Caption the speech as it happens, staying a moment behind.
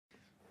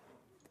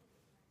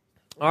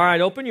All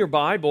right, open your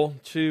Bible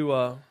to,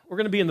 we're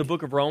going to be in the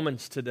book of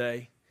Romans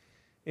today,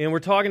 and we're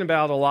talking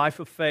about a life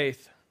of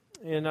faith.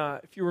 And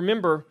if you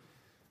remember,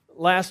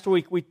 last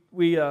week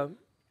we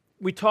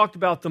talked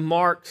about the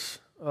marks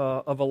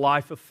of a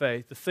life of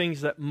faith, the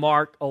things that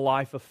mark a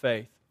life of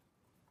faith.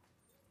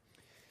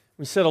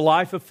 We said a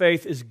life of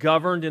faith is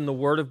governed in the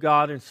Word of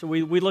God, and so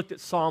we looked at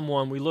Psalm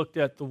 1, we looked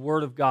at the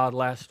Word of God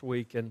last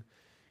week, and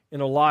in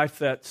a life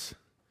that's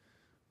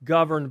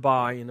governed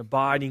by and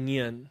abiding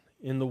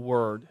in the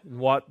Word, and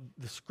what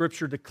the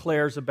Scripture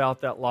declares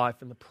about that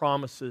life and the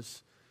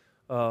promises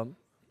of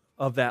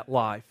that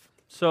life.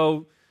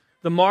 So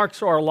the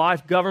marks are a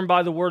life governed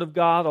by the Word of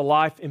God, a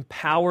life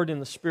empowered in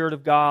the Spirit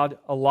of God,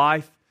 a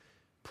life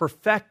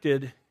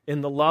perfected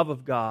in the love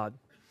of God.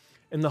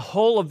 And the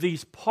whole of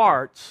these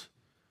parts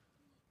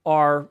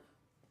are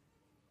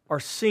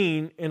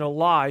seen in a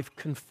life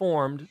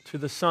conformed to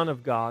the Son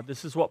of God.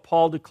 This is what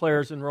Paul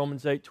declares in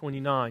Romans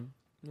 8:29.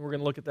 We're going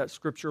to look at that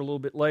scripture a little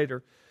bit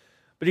later.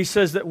 But he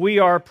says that we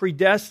are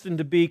predestined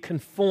to be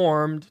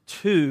conformed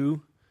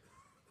to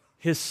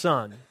His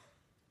Son.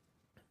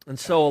 And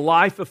so a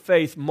life of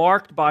faith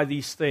marked by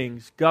these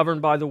things,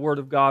 governed by the Word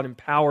of God,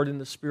 empowered in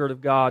the Spirit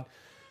of God,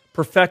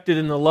 perfected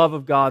in the love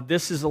of God,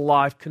 this is a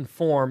life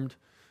conformed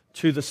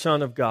to the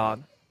Son of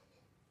God.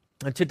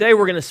 And today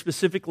we're going to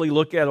specifically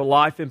look at a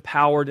life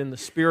empowered in the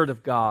Spirit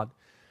of God.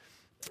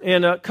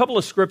 And a couple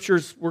of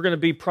scriptures, we're going to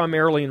be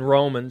primarily in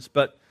Romans,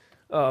 but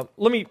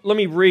let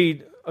me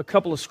read a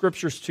couple of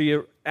scriptures to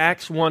you.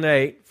 Acts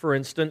 1:8, for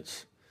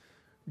instance.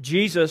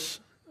 Jesus,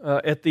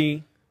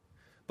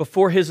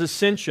 before His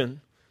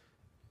ascension,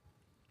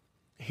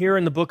 here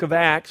in the book of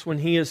Acts, when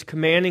He is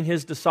commanding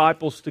His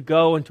disciples to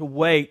go and to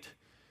wait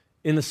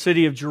in the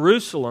city of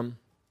Jerusalem,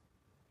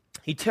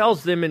 He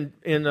tells them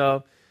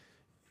in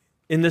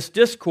this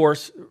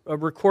discourse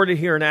recorded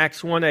here in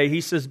Acts 1:8,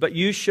 He says, "But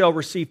you shall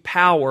receive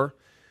power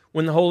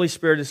when the Holy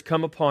Spirit has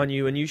come upon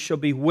you, and you shall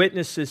be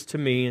witnesses to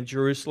me in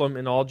Jerusalem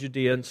and all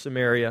Judea and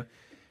Samaria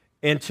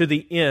and to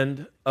the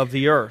end of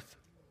the earth."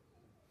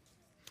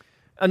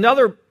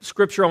 Another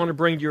scripture I want to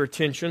bring to your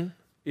attention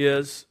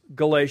is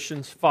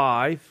Galatians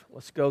 5.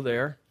 Let's go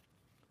there.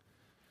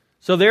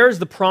 So there is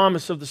the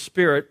promise of the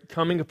Spirit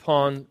coming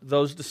upon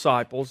those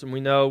disciples, and we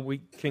know we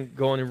can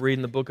go on and read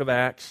in the book of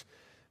Acts.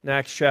 In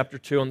Acts chapter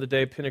 2, on the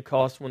day of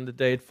Pentecost, when the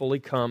day had fully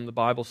come, the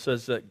Bible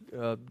says that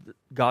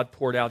God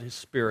poured out His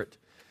Spirit.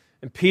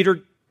 And Peter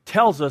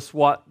tells us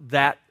what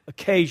that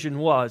occasion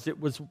was.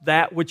 It was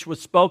that which was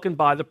spoken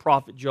by the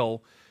prophet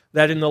Joel,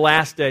 that in the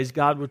last days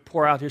God would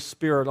pour out His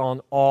Spirit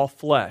on all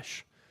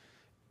flesh.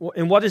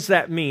 And what does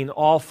that mean,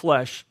 all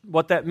flesh?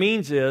 What that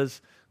means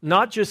is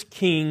not just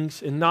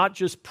kings and not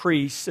just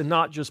priests and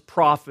not just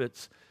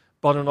prophets,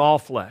 but on all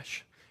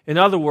flesh. In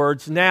other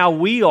words, now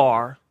we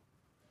are,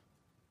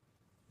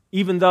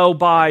 even though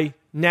by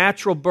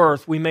natural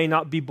birth we may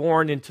not be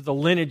born into the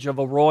lineage of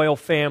a royal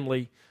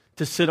family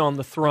to sit on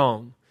the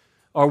throne,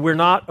 or we're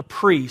not a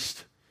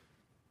priest,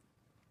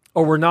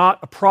 or we're not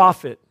a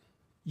prophet,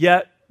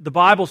 yet the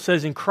Bible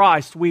says in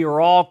Christ we are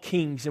all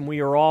kings and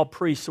we are all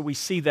priests. So we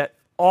see that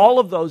all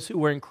of those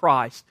who are in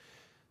Christ,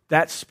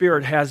 that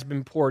Spirit has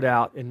been poured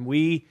out, and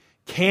we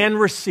can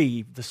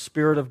receive the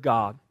Spirit of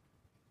God.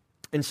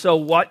 And so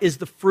what is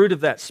the fruit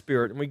of that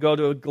Spirit? And we go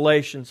to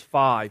Galatians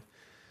 5.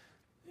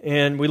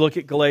 And we look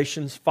at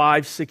Galatians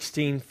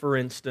 5:16, for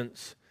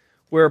instance,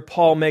 where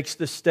Paul makes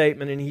this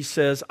statement, and he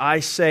says, "I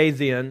say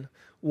then,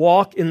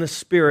 walk in the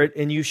Spirit,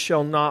 and you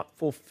shall not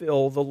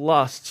fulfill the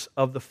lusts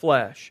of the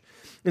flesh."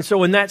 And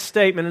so in that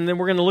statement, and then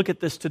we're going to look at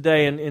this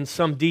today in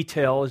some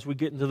detail as we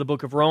get into the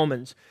book of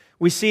Romans,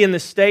 we see in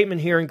this statement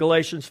here in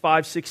Galatians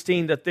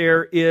 5:16 that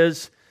there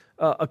is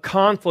a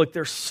conflict.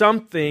 There's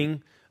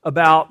something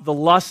about the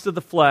lust of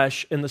the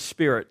flesh and the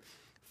Spirit.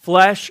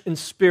 Flesh and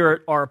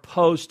spirit are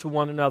opposed to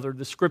one another.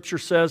 The Scripture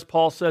says,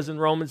 Paul says in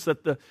Romans,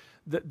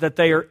 that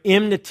they are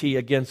enmity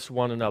against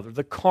one another.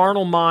 The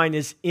carnal mind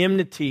is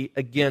enmity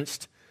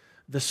against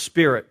the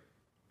Spirit.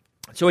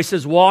 So he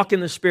says, walk in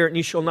the Spirit, and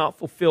you shall not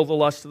fulfill the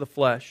lust of the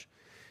flesh.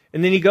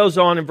 And then he goes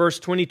on in verse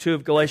 22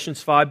 of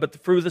Galatians 5, "But the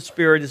fruit of the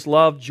Spirit is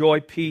love, joy,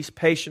 peace,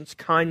 patience,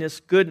 kindness,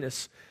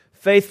 goodness,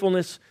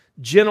 faithfulness,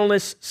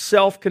 gentleness,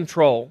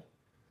 self-control."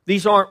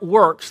 These aren't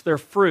works, they're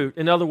fruit.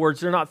 In other words,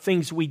 they're not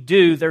things we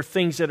do, they're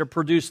things that are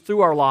produced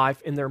through our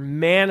life, and they're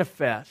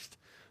manifest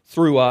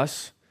through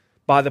us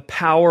by the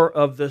power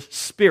of the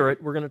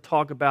Spirit. We're going to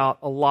talk about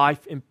a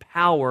life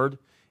empowered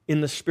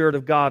in the Spirit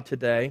of God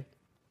today.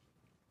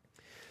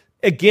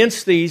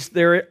 Against these,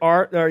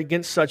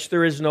 against such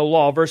there is no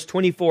law. Verse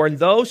 24, "And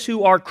those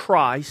who are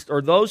Christ,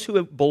 or those who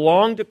have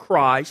belonged to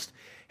Christ,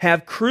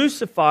 have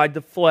crucified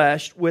the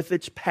flesh with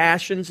its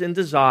passions and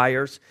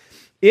desires.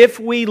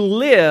 If we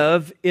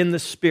live in the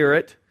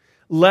Spirit,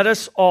 let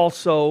us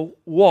also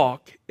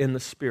walk in the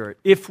Spirit."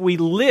 If we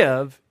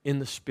live in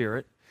the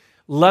Spirit,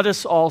 let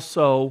us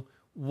also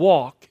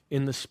walk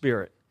in the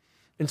Spirit.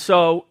 And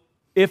so,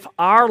 if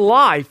our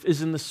life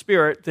is in the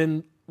Spirit,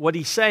 then what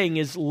he's saying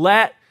is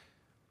let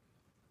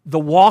the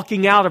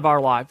walking out of our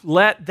life,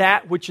 let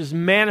that which is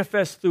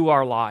manifest through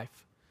our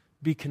life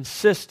be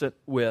consistent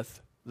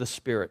with the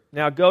Spirit.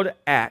 Now go to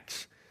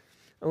Acts.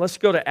 And let's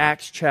go to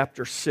Acts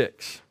chapter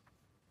 6.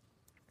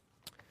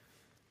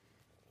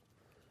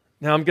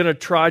 Now I'm going to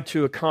try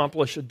to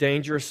accomplish a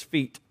dangerous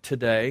feat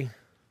today.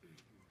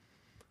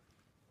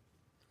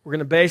 We're going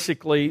to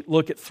basically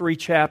look at 3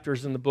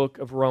 chapters in the book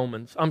of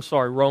Romans. I'm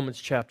sorry, Romans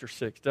chapter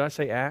 6. Did I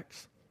say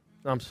Acts?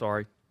 I'm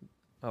sorry.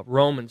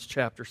 Romans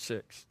chapter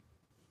 6.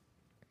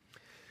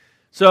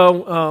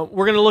 So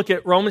we're going to look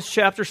at Romans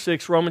chapter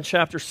 6, Romans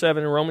chapter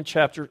 7, and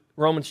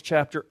Romans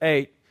chapter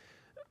 8.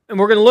 And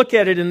we're going to look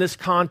at it in this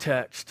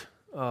context.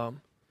 We're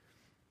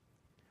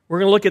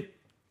going to look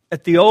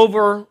at the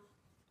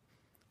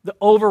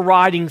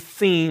overriding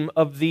theme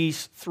of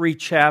these 3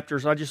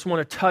 chapters. I just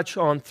want to touch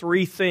on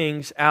 3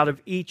 things out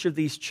of each of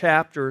these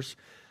chapters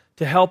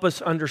to help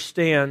us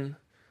understand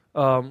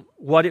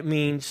what it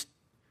means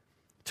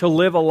to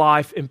live a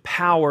life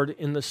empowered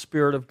in the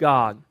Spirit of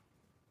God.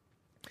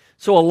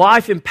 So a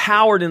life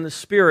empowered in the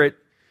Spirit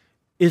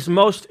is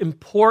most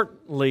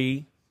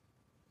importantly,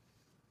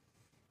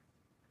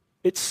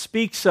 it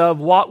speaks of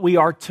what we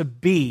are to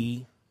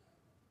be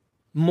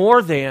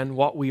more than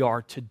what we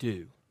are to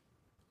do.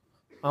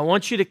 I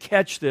want you to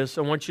catch this.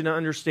 I want you to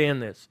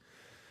understand this.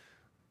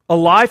 A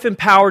life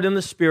empowered in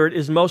the Spirit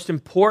is most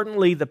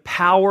importantly the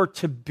power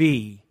to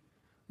be,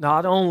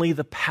 not only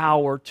the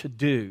power to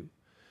do.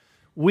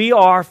 We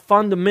are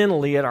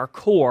fundamentally, at our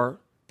core,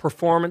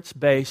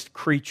 performance-based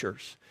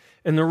creatures.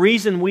 And the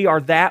reason we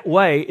are that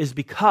way is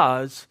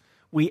because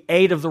we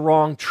ate of the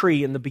wrong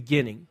tree in the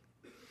beginning.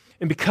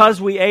 And because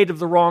we ate of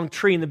the wrong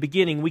tree in the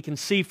beginning, we can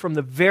see from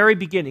the very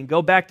beginning.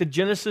 Go back to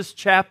Genesis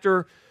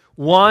chapter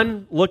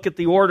 1, look at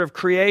the order of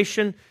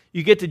creation.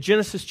 You get to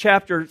Genesis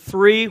chapter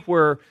 3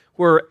 where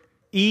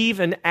Eve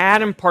and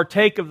Adam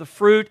partake of the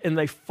fruit and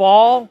they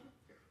fall.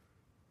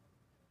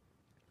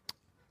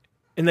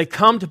 And they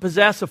come to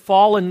possess a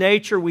fallen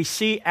nature. We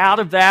see out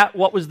of that,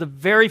 what was the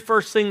very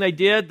first thing they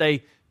did?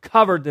 They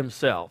covered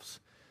themselves.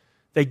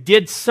 They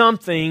did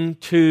something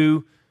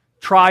to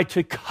try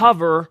to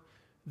cover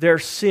their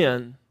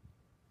sin.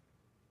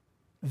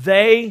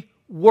 They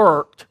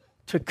worked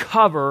to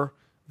cover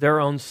their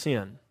own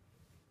sin.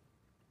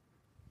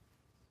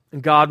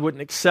 And God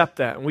wouldn't accept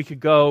that. And we could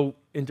go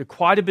into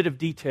quite a bit of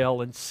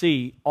detail and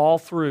see all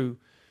through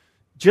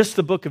just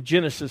the book of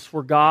Genesis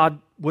where God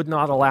would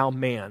not allow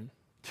man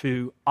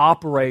to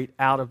operate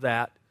out of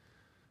that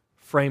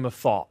frame of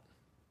thought.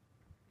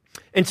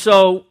 And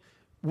so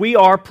we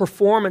are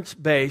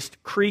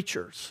performance-based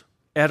creatures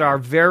at our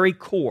very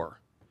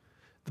core.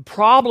 The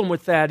problem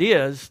with that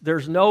is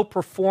there's no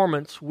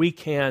performance we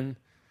can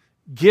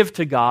give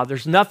to God.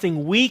 There's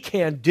nothing we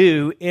can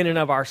do in and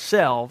of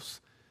ourselves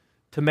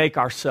to make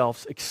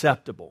ourselves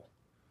acceptable.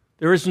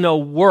 There is no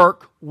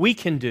work we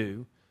can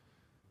do.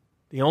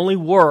 The only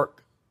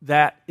work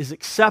that is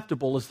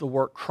acceptable is the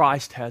work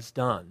Christ has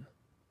done.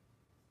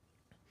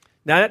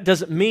 Now, that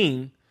doesn't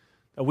mean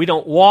that we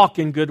don't walk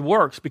in good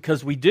works,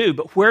 because we do,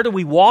 but where do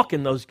we walk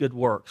in those good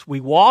works? We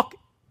walk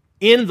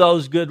in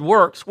those good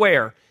works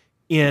where?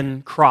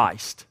 In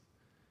Christ.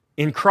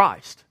 In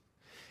Christ.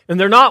 And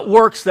they're not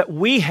works that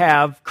we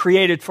have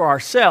created for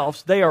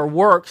ourselves. They are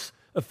works,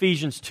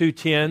 Ephesians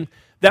 2:10,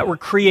 that were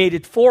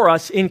created for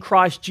us in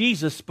Christ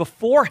Jesus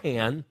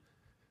beforehand,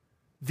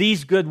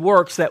 these good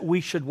works that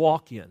we should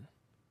walk in.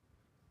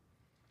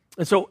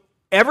 And so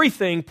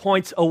everything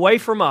points away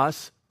from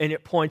us, and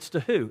it points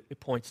to who? It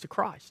points to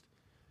Christ.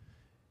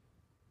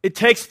 It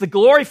takes the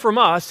glory from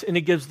us, and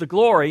it gives the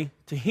glory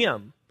to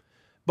Him.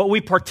 But we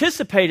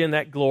participate in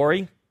that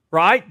glory,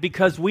 right?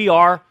 Because we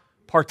are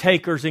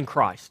partakers in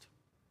Christ.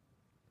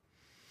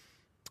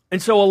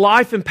 And so a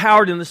life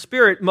empowered in the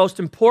Spirit, most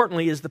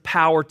importantly, is the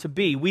power to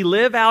be. We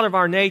live out of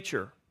our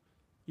nature.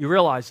 You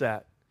realize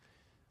that?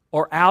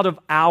 Or out of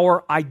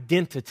our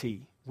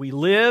identity. We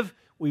live,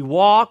 we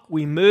walk,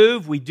 we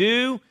move, we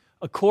do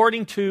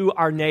according to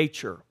our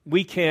nature.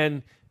 We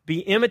can be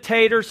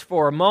imitators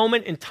for a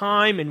moment in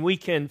time, and we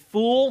can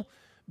fool,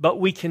 but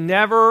we can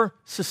never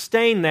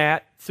sustain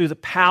that through the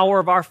power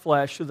of our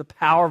flesh, through the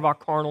power of our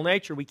carnal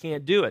nature. We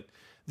can't do it.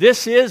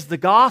 This is the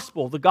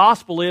gospel. The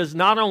gospel is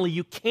not only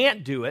you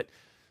can't do it,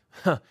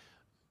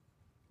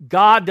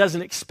 God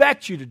doesn't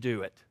expect you to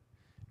do it.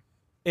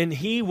 And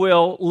He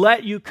will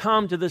let you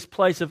come to this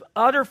place of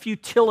utter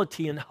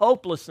futility and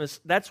hopelessness.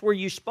 That's where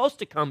you're supposed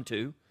to come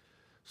to,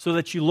 so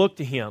that you look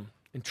to Him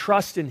and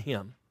trust in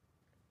Him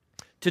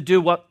to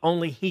do what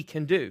only He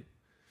can do.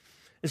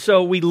 And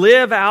so we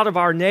live out of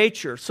our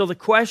nature. So the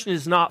question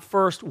is not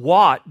first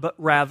what, but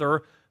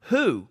rather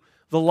who.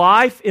 The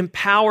life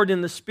empowered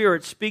in the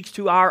Spirit speaks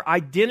to our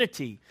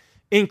identity.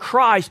 In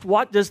Christ,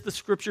 what does the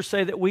Scripture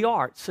say that we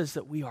are? It says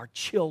that we are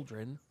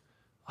children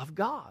of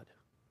God.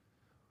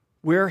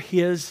 We're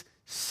His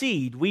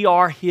seed. We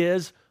are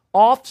His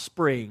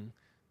offspring.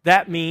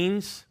 That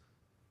means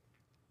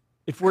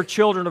if we're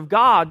children of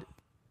God,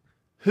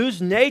 whose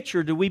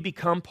nature do we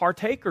become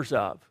partakers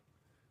of?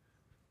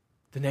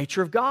 The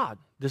nature of God.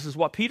 This is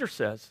what Peter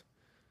says.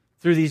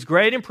 Through these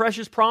great and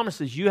precious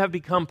promises, you have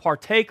become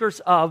partakers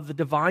of the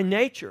divine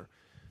nature.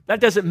 That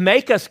doesn't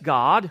make us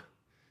God.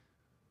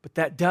 But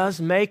that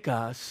does make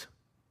us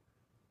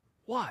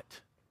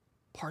what?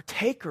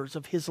 Partakers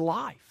of His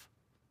life.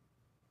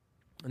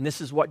 And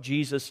this is what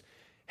Jesus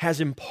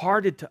has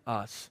imparted to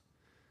us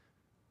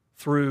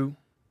through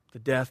the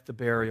death, the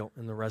burial,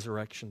 and the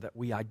resurrection that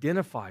we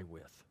identify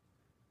with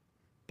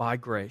by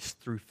grace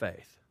through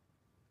faith.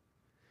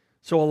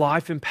 So a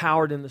life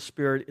empowered in the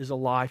Spirit is a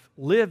life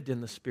lived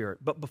in the Spirit.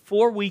 But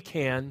before we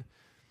can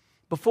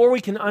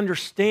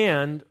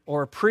understand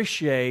or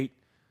appreciate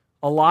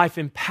a life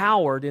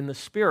empowered in the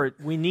Spirit,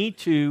 we need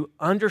to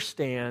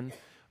understand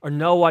or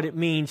know what it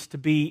means to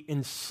be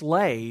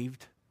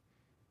enslaved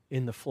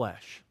in the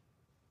flesh.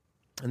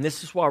 And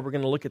this is why we're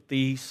going to look at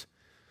these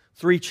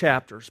 3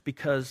 chapters,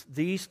 because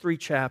these 3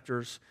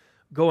 chapters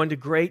go into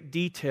great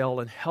detail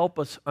and help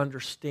us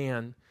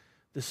understand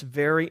this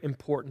very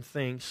important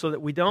thing so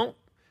that we don't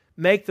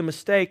make the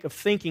mistake of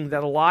thinking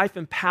that a life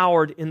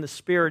empowered in the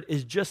Spirit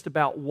is just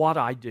about what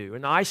I do.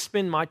 And I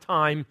spend my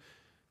time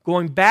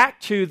going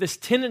back to this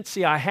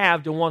tendency I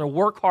have to want to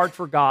work hard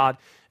for God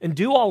and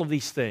do all of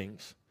these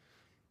things.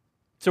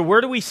 So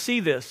where do we see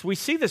this? We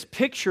see this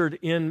pictured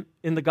in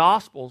the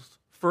Gospels.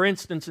 For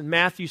instance, in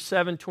Matthew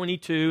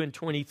 7:22 and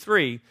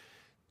 23,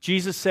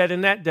 Jesus said,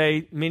 "In that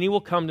day, many will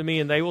come to me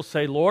and they will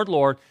say, 'Lord,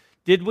 Lord,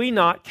 did we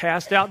not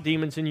cast out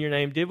demons in your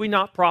name? Did we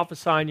not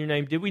prophesy in your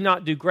name? Did we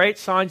not do great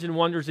signs and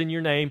wonders in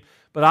your name?'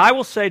 But I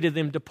will say to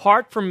them,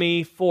 'Depart from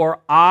me,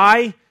 for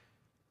I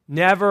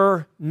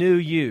never knew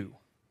you.'"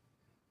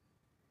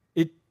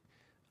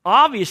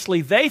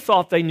 Obviously, they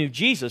thought they knew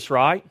Jesus,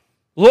 right?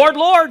 "Lord,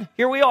 Lord,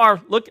 here we are.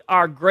 Look at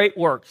our great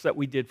works that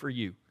we did for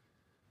you."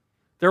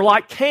 They're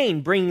like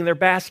Cain bringing their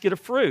basket of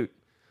fruit.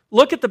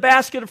 "Look at the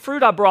basket of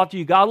fruit I brought to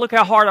you, God. Look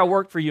how hard I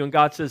worked for you." And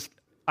God says,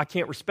 "I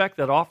can't respect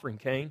that offering,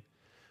 Cain,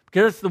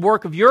 because it's the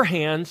work of your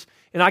hands,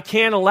 and I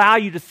can't allow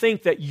you to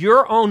think that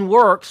your own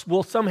works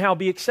will somehow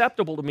be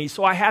acceptable to me,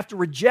 so I have to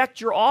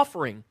reject your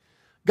offering."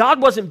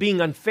 God wasn't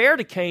being unfair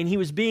to Cain. He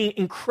was being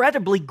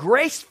incredibly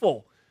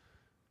graceful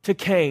to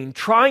Cain,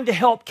 trying to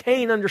help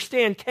Cain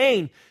understand,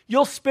 "Cain,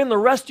 you'll spend the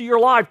rest of your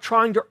life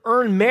trying to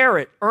earn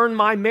merit, earn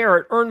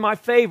my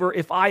favor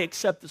if I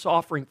accept this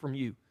offering from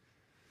you."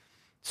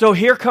 So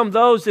here come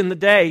those in the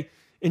day,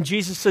 and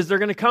Jesus says they're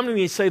going to come to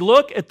me and say,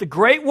 "Look at the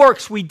great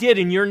works we did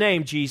in your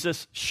name,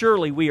 Jesus.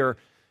 Surely we are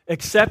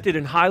accepted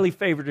and highly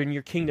favored in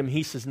your kingdom."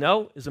 He says,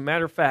 "No, as a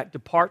matter of fact,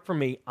 depart from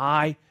me.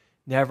 I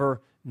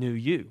never knew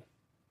you."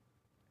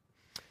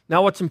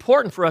 Now what's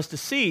important for us to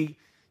see,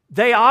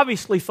 they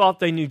obviously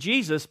thought they knew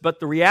Jesus, but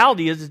the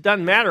reality is it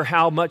doesn't matter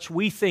how much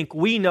we think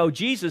we know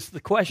Jesus.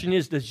 The question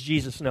is, does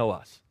Jesus know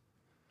us?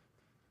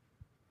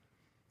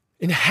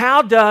 And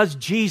how does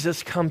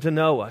Jesus come to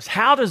know us?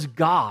 How does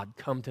God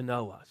come to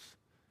know us?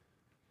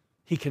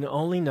 He can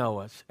only know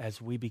us as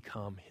we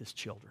become His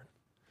children.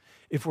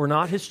 If we're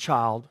not His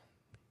child,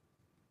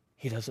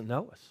 He doesn't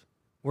know us.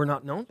 We're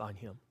not known by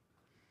Him.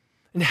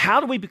 And how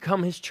do we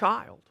become His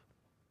child?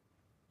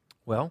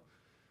 Well,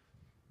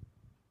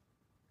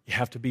 you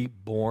have to be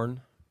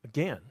born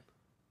again.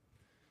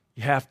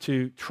 You have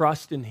to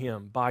trust in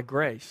Him by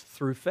grace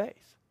through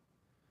faith.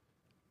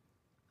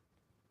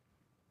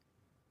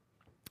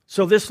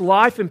 So this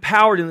life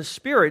empowered in the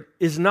Spirit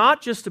is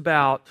not just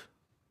about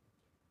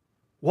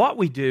what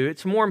we do,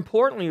 it's more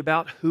importantly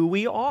about who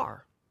we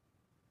are.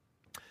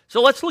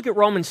 So let's look at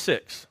Romans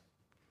 6.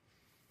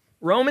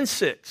 Romans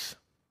 6.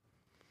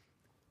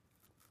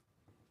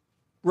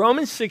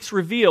 Romans 6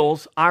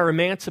 reveals our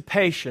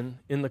emancipation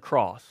in the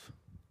cross.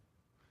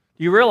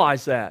 Do you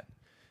realize that?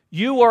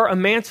 You are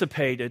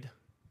emancipated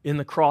in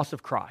the cross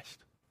of Christ.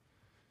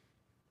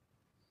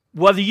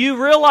 Whether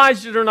you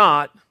realized it or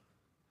not,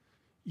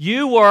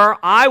 you were,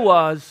 I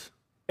was,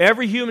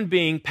 every human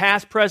being,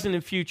 past, present,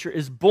 and future,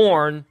 is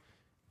born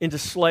into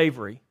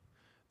slavery.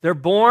 They're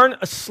born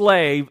a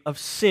slave of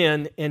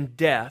sin and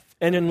death.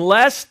 And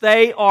unless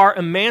they are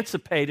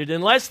emancipated,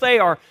 unless they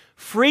are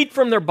freed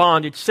from their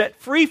bondage, set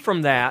free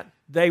from that,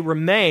 they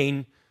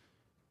remain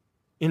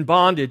in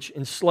bondage,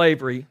 in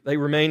slavery. They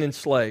remain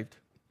enslaved.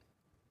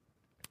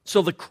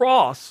 So the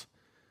cross,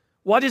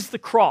 what is the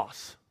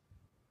cross?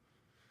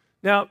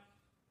 Now,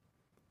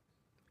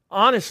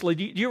 honestly,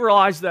 do you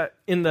realize that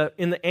in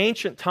the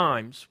ancient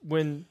times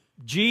when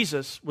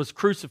Jesus was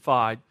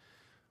crucified,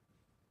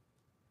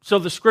 so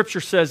the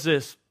Scripture says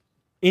this,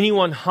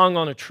 anyone hung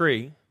on a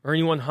tree or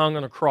anyone hung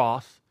on a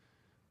cross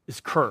is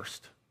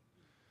cursed.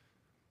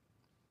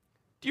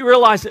 Do you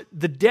realize that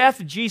the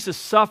death Jesus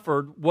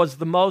suffered was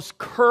the most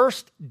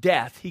cursed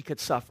death He could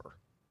suffer?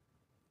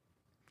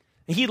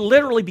 He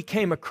literally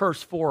became a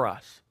curse for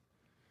us.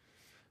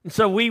 And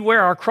so we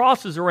wear our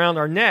crosses around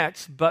our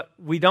necks, but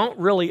we don't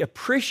really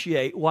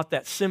appreciate what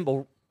that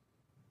symbol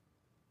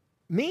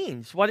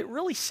means, what it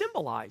really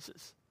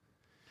symbolizes.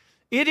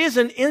 It is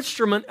an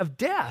instrument of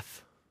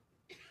death,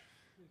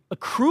 a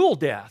cruel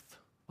death,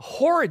 a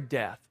horrid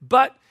death.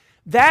 But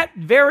that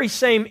very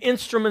same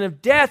instrument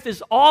of death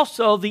is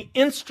also the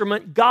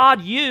instrument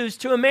God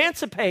used to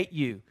emancipate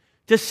you,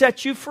 to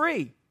set you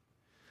free.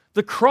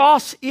 The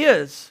cross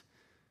is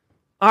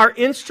our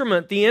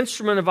instrument, the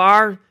instrument of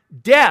our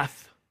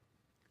death,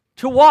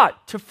 to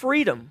what? To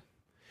freedom.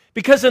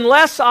 Because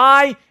unless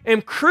I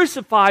am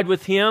crucified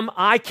with Him,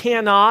 I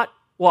cannot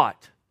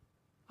what?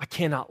 I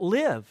cannot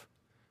live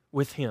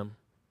with Him.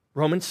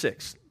 Romans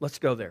 6. Let's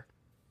go there.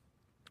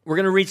 We're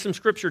going to read some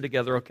scripture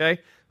together, okay?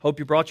 Hope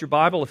you brought your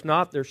Bible. If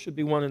not, there should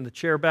be one in the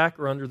chair back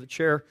or under the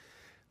chair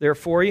there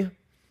for you.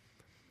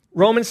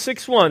 Romans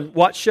 6:1.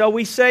 What shall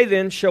we say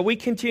then? Shall we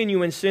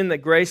continue in sin that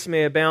grace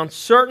may abound?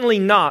 Certainly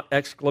not!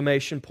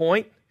 Exclamation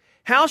point.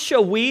 How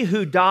shall we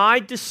who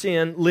died to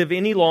sin live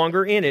any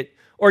longer in it?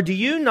 Or do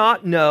you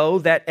not know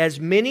that as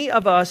many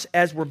of us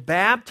as were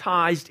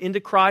baptized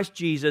into Christ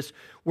Jesus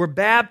were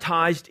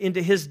baptized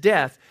into His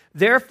death?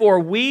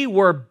 Therefore we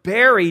were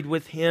buried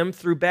with Him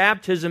through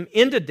baptism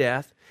into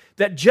death,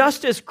 that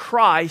just as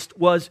Christ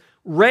was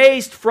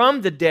raised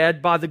from the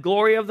dead by the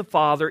glory of the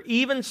Father,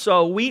 even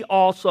so we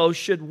also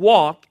should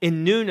walk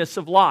in newness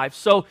of life.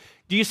 So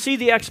do you see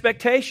the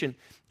expectation?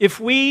 If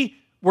we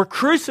were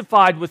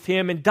crucified with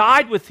Him and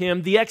died with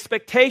Him, the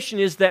expectation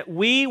is that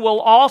we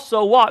will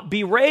also what?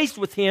 Be raised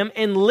with Him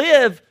and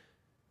live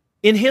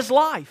in His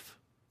life.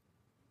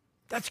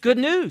 That's good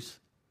news.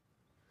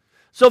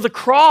 So the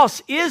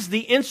cross is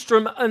the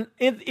instrument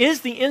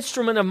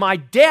of my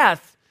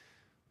death,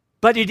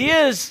 but it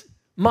is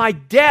my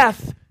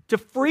death to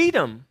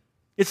freedom.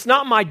 It's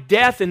not my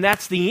death and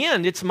that's the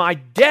end. It's my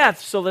death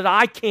so that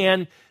I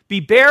can be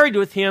buried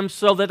with Him,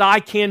 so that I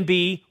can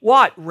be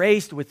what?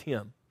 Raised with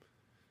Him.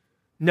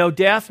 No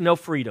death, no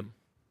freedom.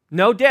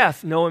 No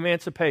death, no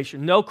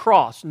emancipation. No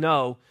cross,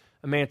 no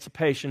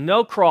emancipation.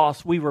 No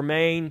cross, we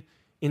remain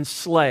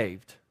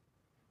enslaved.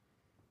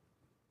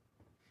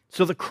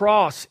 So the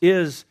cross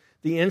is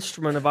the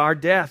instrument of our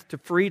death to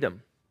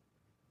freedom.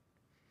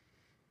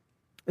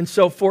 And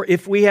so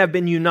if we have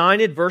been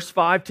united, verse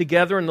 5,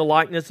 together in the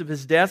likeness of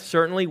His death,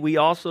 certainly we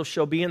also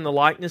shall be in the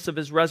likeness of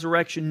His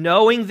resurrection,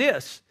 knowing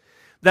this,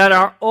 that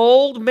our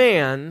old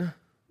man,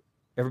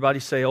 everybody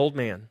say old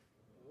man,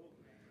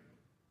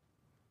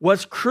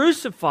 was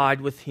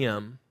crucified with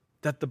Him,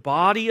 that the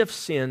body of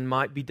sin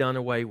might be done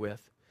away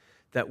with,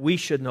 that we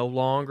should no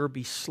longer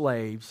be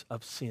slaves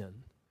of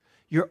sin.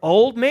 Your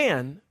old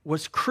man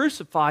was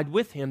crucified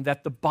with Him,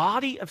 that the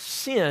body of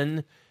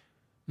sin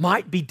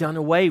might be done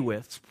away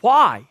with.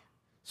 Why?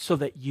 So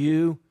that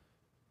you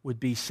would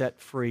be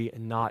set free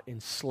and not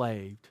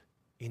enslaved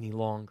any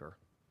longer.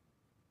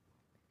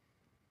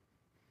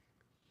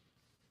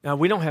 Now,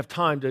 we don't have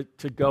time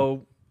to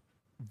go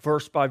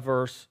verse by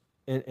verse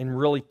and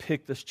really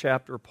pick this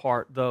chapter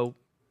apart, though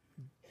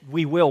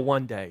we will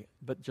one day,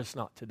 but just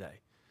not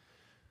today.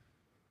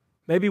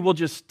 Maybe we'll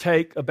just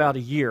take about a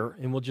year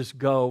and we'll just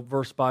go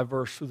verse by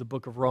verse through the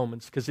book of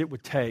Romans, because it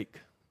would take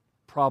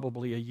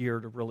probably a year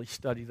to really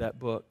study that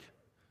book.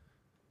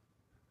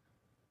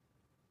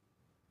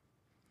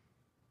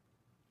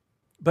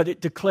 But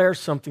it declares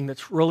something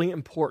that's really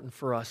important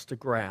for us to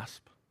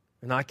grasp.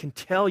 And I can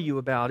tell you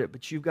about it,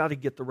 but you've got to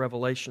get the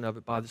revelation of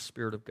it by the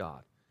Spirit of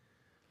God.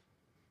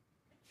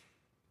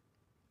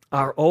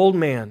 Our old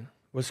man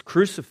was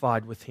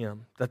crucified with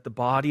Him, that the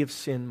body of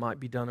sin might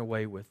be done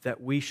away with,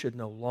 that we should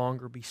no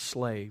longer be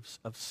slaves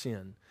of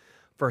sin.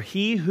 For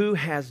he who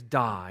has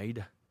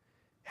died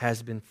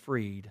has been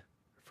freed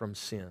from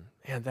sin.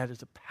 Man, that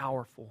is a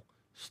powerful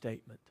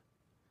statement.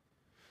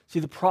 See,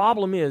 the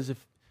problem is,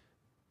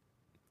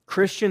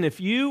 Christian, if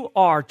you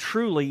are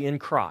truly in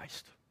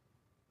Christ,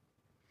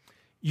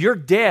 you're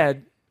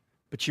dead,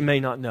 but you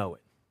may not know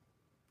it.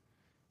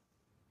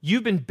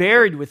 You've been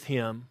buried with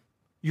Him.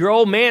 Your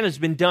old man has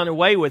been done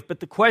away with, but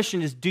the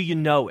question is, do you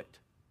know it?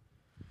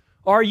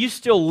 Or are you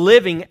still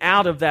living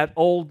out of that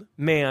old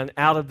man,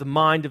 out of the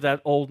mind of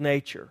that old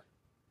nature?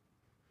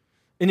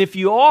 And if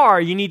you are,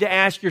 you need to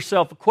ask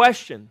yourself a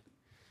question.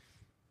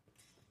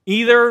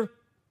 Either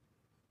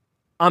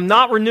I'm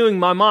not renewing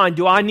my mind.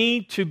 Do I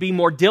need to be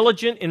more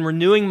diligent in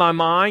renewing my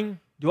mind?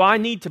 Do I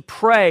need to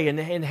pray and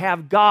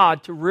have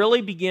God to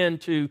really begin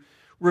to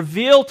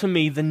reveal to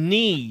me the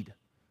need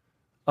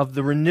of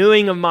the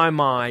renewing of my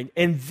mind,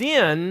 and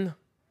then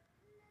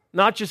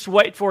not just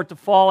wait for it to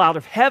fall out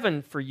of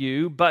heaven for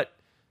you, but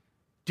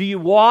do you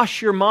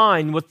wash your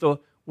mind with the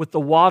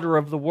water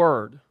of the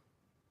Word?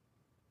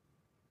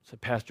 So,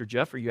 Pastor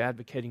Jeff, are you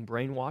advocating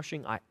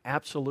brainwashing? I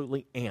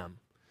absolutely am.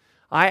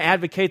 I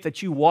advocate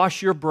that you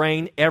wash your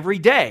brain every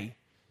day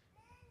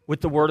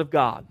with the Word of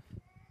God,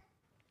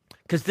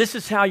 because this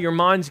is how your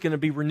mind's going to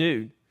be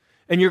renewed.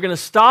 And you're going to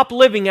stop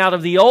living out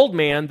of the old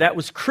man that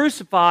was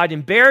crucified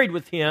and buried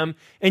with Him,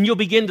 and you'll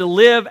begin to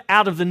live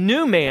out of the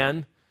new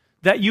man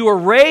that you were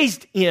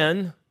raised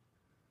in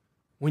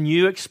when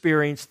you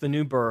experience the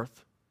new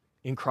birth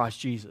in Christ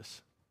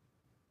Jesus.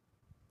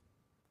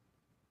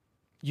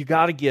 You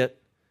got to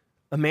get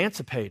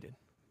emancipated.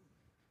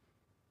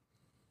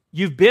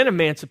 You've been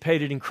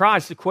emancipated in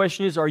Christ. The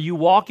question is, are you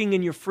walking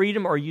in your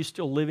freedom, or are you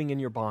still living in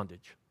your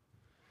bondage?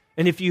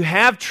 And if you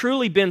have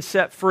truly been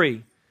set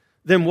free,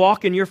 then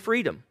walk in your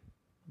freedom.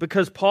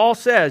 Because Paul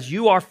says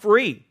you are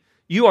free.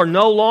 You are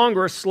no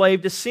longer a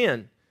slave to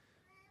sin.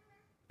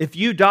 If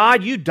you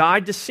died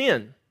to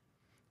sin.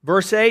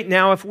 Verse 8,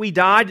 now if we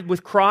died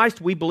with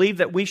Christ, we believe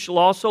that we shall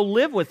also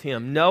live with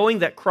him, knowing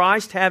that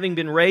Christ, having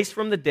been raised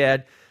from the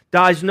dead,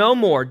 dies no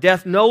more.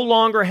 Death no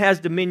longer has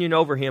dominion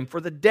over him. For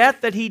the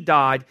death that he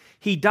died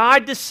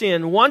to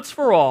sin once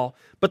for all,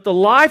 but the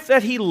life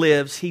that he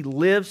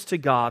lives to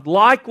God.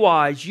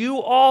 Likewise,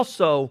 you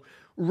also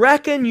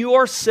reckon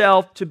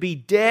yourself to be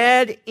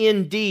dead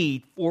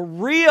indeed. For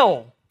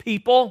real,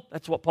 people,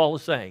 that's what Paul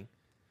is saying.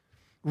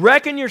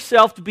 Reckon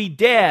yourself to be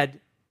dead,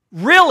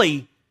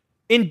 really,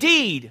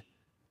 indeed,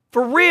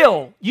 for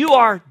real, you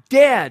are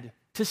dead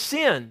to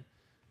sin.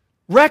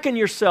 Reckon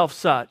yourself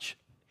such.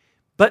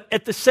 But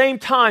at the same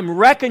time,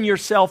 reckon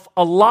yourself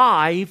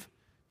alive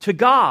to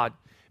God.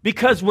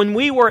 Because when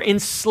we were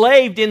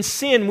enslaved in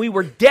sin, we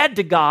were dead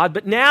to God.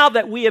 But now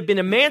that we have been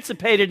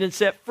emancipated and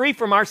set free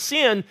from our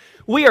sin,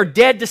 we are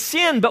dead to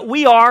sin, but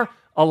we are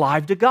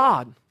alive to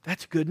God.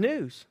 That's good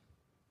news.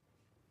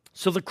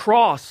 So the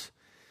cross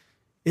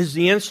is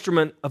the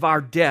instrument of our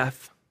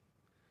death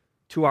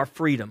to our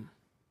freedom.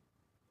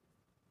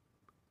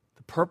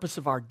 The purpose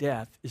of our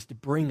death is to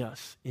bring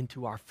us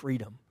into our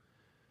freedom,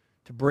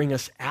 to bring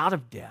us out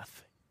of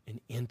death and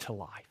into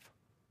life.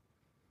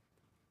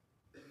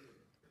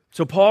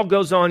 So Paul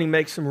goes on, he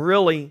makes some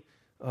really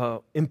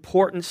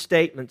important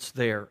statements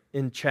there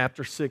in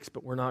chapter 6,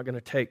 but we're not going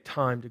to take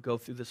time to go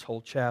through this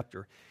whole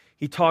chapter.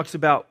 He talks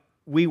about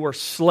we were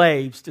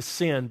slaves to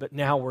sin, but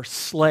now we're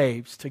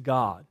slaves to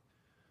God.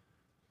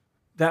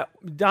 That,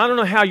 I don't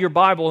know how your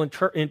Bible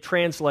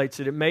translates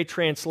it. It may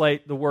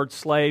translate the word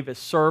slave as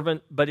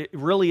servant, but it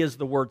really is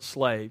the word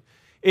slave.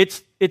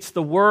 It's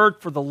the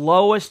word for the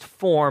lowest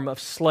form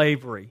of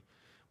slavery.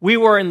 We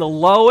were in the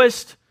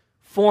lowest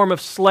form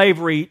of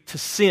slavery to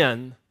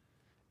sin.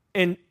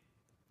 And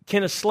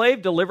can a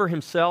slave deliver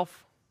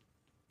himself?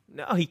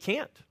 No, he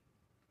can't.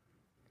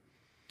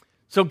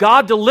 So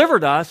God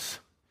delivered us,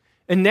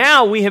 and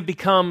now we have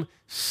become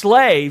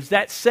slaves.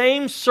 That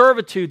same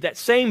servitude, that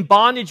same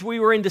bondage we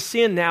were into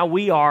sin, now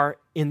we are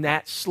in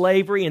that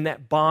slavery, in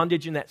that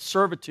bondage, in that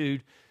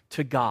servitude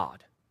to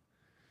God.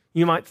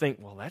 You might think,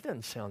 well, that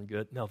doesn't sound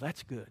good. No,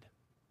 that's good.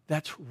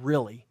 That's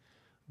really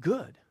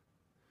good.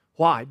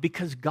 Why?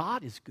 Because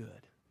God is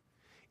good.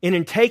 And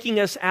in taking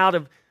us out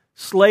of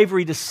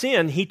slavery to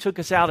sin, He took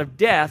us out of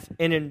death.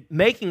 And in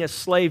making us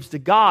slaves to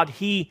God,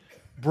 He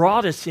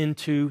brought us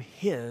into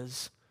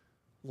His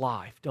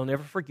life. Don't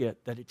ever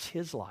forget that it's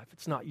His life.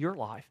 It's not your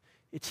life.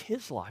 It's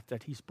His life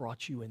that He's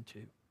brought you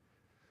into.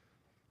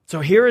 So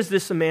here is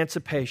this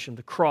emancipation.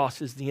 The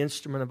cross is the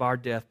instrument of our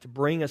death to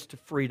bring us to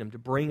freedom, to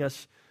bring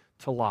us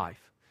to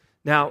life.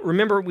 Now,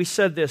 remember we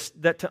said this,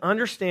 that to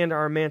understand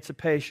our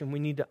emancipation, we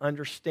need to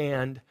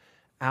understand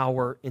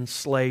our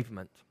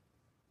enslavement.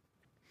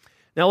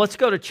 Now, let's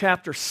go to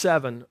chapter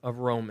 7 of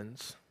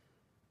Romans.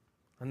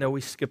 I know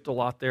we skipped a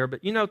lot there,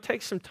 but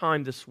take some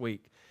time this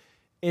week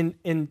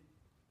and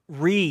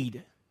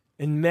read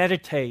and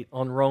meditate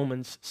on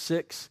Romans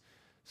 6,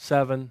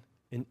 7,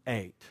 and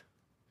 8.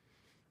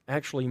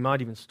 Actually, you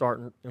might even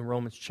start in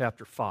Romans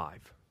chapter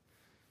 5.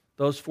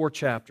 Those 4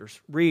 chapters.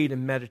 Read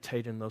and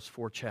meditate in those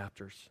 4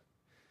 chapters.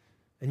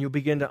 And you'll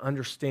begin to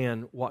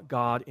understand what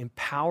God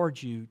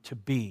empowered you to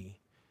be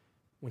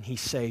when He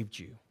saved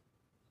you.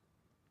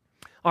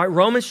 All right,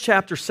 Romans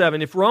chapter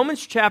 7. If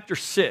Romans chapter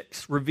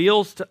 6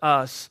 reveals to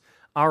us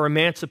our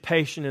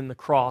emancipation in the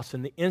cross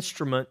and the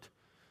instrument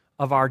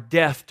of our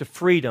death to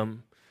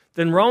freedom,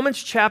 then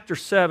Romans chapter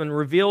 7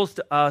 reveals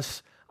to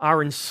us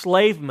our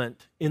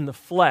enslavement in the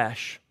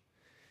flesh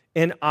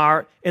and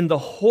the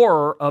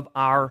horror of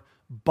our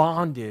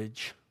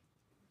bondage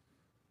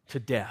to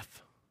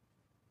death.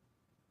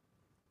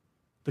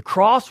 The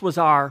cross was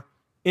our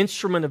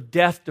instrument of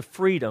death to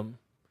freedom.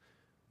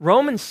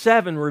 Romans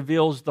 7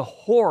 reveals the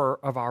horror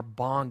of our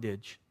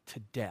bondage to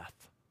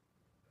death.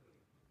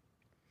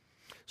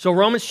 So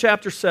Romans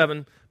chapter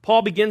 7,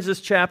 Paul begins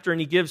this chapter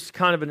and he gives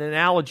kind of an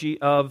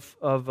analogy of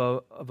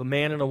a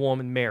man and a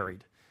woman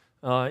married.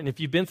 And if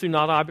you've been through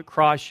Not I But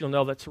Christ, you'll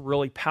know that's a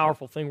really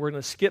powerful thing. We're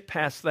going to skip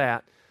past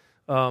that.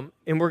 And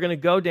we're going to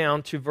go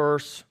down to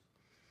verse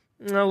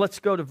 13.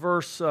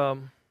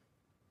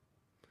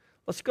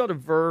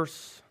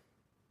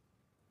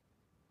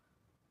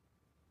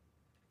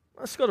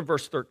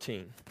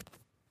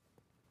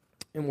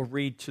 And we'll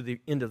read to the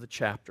end of the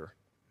chapter.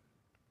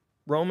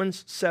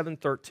 Romans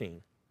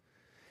 7:13.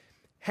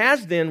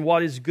 Has then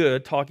what is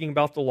good, talking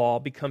about the law,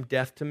 become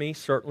death to me?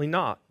 Certainly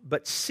not.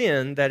 But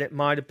sin, that it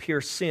might appear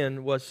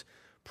sin, was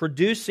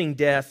producing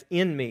death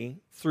in me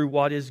through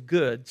what is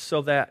good,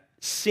 so that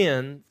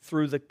sin,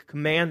 through the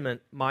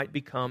commandment, might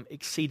become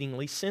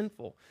exceedingly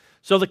sinful.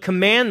 So the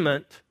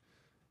commandment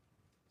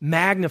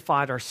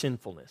magnified our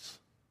sinfulness.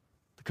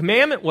 The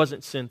commandment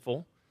wasn't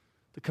sinful.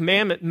 The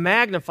commandment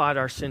magnified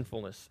our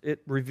sinfulness.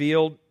 It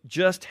revealed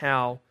just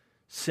how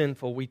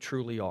sinful we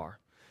truly are.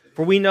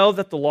 For we know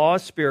that the law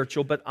is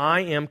spiritual, but I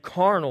am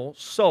carnal,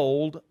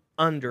 sold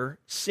under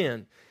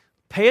sin.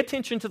 Pay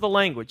attention to the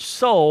language,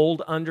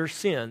 sold under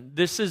sin.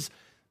 This is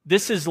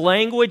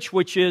language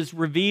which is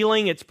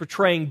revealing, it's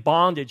portraying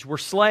bondage. We're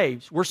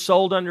slaves. We're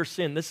sold under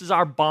sin. This is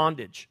our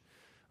bondage,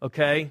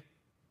 okay?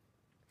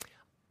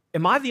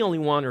 Am I the only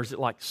one, or is it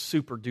like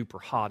super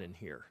duper hot in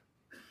here?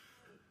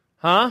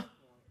 Huh?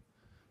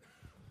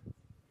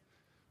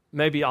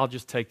 Maybe I'll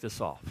just take this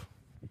off.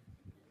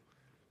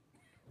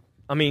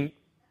 I mean,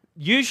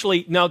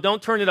 usually, no,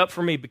 don't turn it up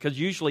for me, because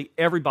usually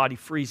everybody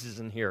freezes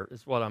in here,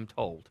 is what I'm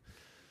told.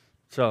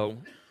 So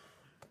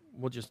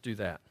we'll just do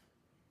that.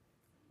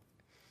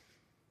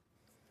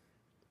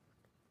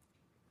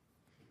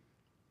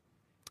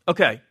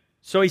 Okay,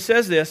 so he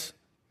says this,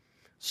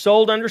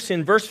 sold under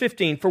sin. Verse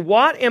 15, for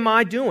what am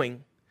I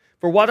doing?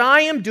 For what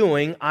I am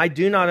doing, I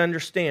do not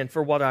understand.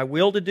 For what I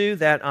will to do,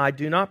 that I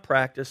do not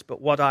practice,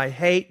 but what I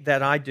hate,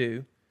 that I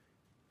do.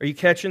 Are you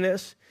catching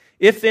this?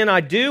 If then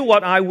I do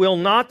what I will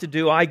not to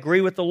do, I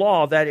agree with the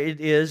law that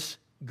it is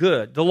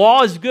good. The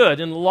law is good,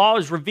 and the law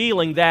is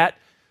revealing that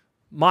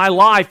my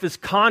life is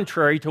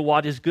contrary to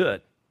what is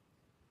good.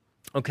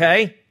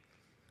 Okay?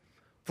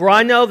 For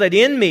I know that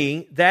in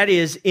me, that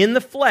is in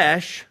the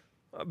flesh,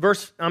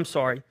 verse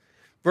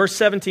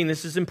 17,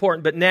 this is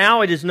important, but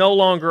now it is no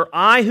longer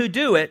I who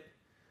do it,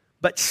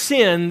 but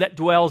sin that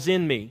dwells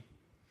in me.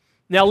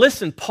 Now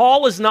listen,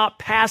 Paul is not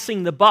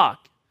passing the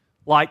buck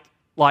like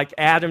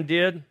Adam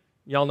did.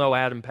 Y'all know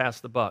Adam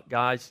passed the buck,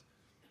 guys.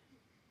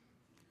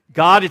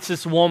 God, it's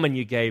this woman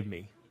you gave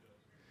me.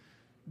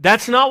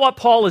 That's not what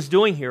Paul is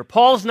doing here.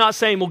 Paul's not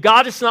saying, well,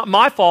 God, it's not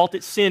my fault,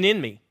 it's sin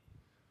in me.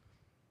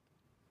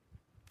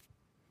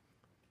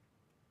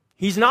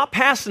 He's not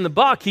passing the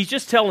buck, he's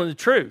just telling the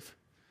truth.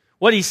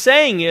 What he's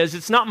saying is,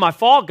 it's not my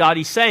fault, God.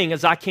 He's saying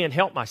is, I can't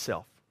help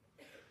myself.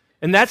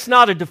 And that's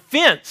not a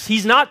defense.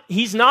 He's not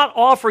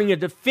offering a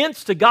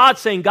defense to God,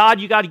 saying, God,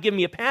 you got to give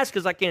me a pass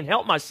because I can't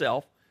help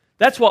myself.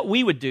 That's what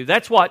we would do.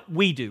 That's what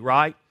we do,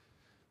 right?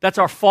 That's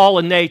our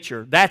fallen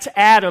nature. That's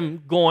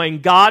Adam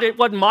going, God, it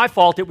wasn't my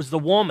fault, it was the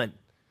woman.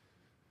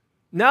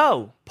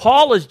 No,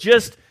 Paul is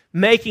just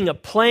making a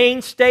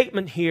plain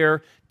statement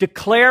here,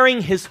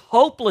 declaring his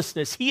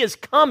hopelessness. He is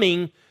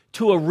coming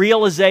to a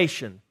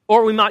realization.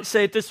 Or we might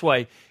say it this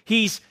way,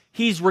 he's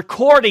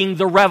recording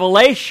the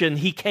revelation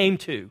he came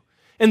to.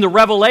 And the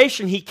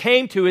revelation he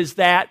came to is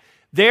that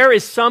there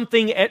is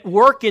something at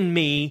work in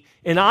me,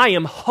 and I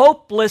am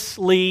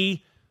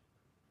hopelessly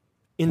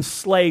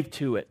enslaved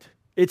to it.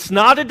 It's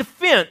not a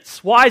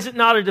defense. Why is it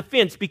not a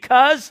defense?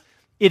 Because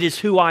it is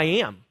who I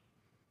am.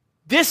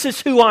 This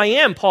is who I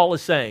am, Paul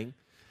is saying.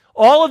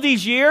 All of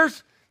these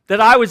years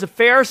that I was a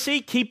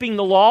Pharisee, keeping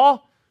the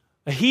law,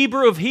 a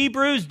Hebrew of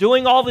Hebrews,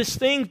 doing all these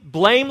things,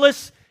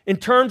 blameless in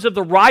terms of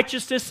the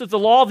righteousness of the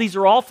law, these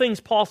are all things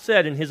Paul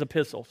said in his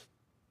epistles.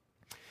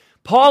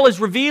 Paul is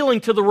revealing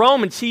to the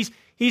Romans, he's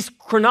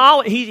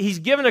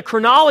given a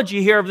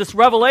chronology here of this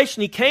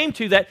revelation he came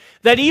to,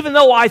 that even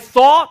though I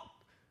thought,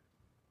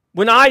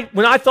 when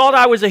I thought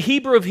I was a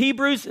Hebrew of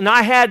Hebrews and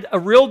I had a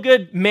real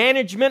good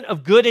management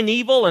of good and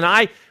evil and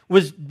I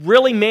was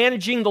really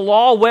managing the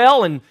law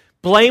well and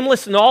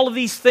blameless and all of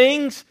these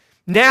things,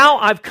 now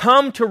I've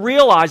come to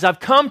realize, I've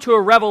come to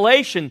a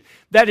revelation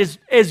that is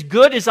as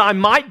good as I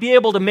might be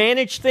able to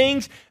manage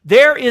things,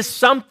 there is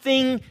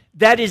something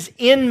that is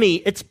in me.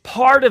 It's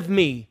part of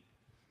me.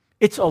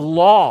 It's a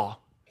law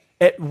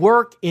at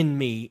work in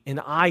me, and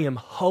I am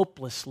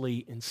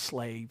hopelessly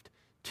enslaved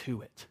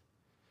to it.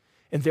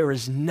 And there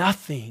is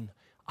nothing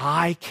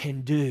I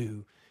can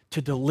do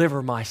to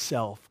deliver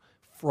myself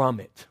from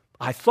it.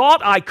 I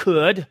thought I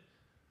could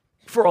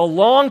for a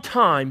long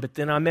time, but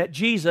then I met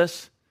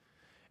Jesus,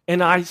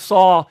 and I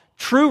saw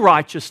true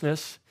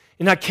righteousness,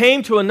 and I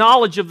came to a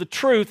knowledge of the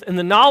truth, and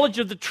the knowledge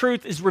of the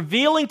truth is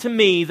revealing to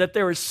me that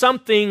there is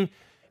something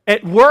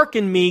at work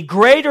in me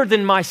greater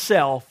than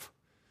myself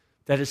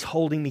that is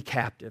holding me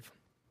captive.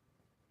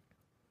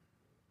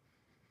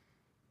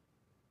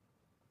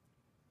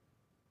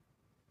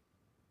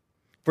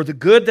 For the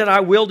good that I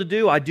will to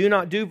do, I do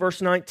not do,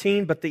 verse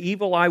 19, but the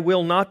evil I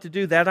will not to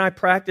do, that I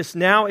practice.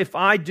 Now, if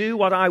I do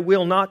what I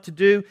will not to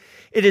do,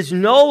 it is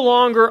no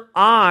longer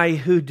I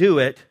who do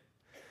it,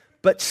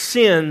 but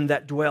sin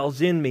that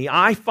dwells in me.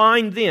 I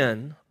find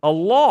then a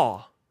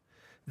law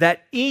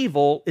that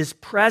evil is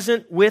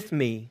present with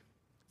me,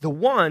 the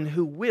one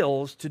who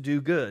wills to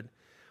do good.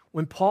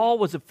 When Paul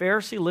was a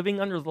Pharisee living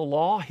under the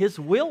law, his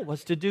will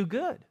was to do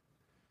good.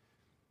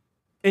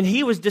 And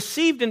he was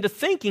deceived into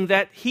thinking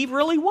that he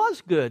really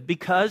was good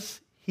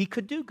because he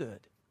could do good.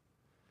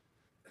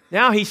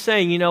 Now he's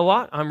saying, you know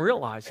what? I'm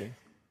realizing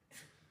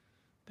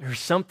there's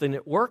something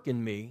at work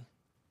in me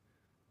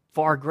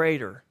far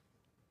greater.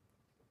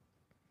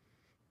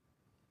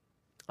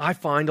 I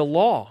find a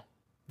law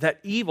that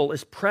evil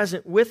is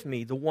present with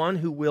me, the one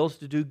who wills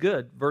to do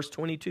good. Verse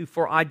 22,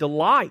 for I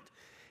delight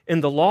in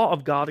the law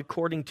of God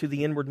according to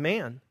the inward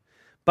man.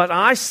 But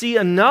I see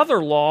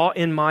another law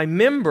in my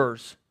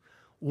members,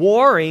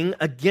 warring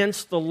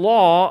against the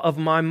law of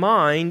my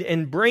mind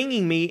and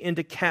bringing me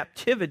into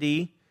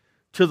captivity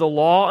to the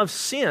law of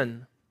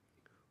sin,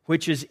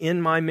 which is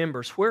in my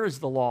members. Where is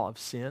the law of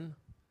sin?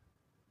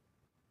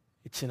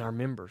 It's in our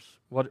members.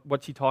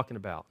 What's he talking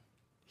about?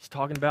 He's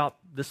talking about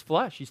this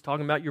flesh. He's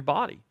talking about your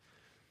body.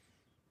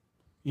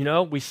 You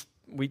know,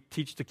 we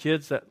teach the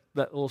kids that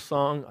little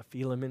song, I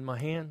feel him in my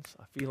hands,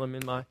 I feel him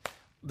in my...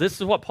 this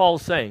is what Paul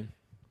is saying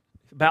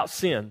about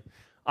sin.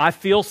 I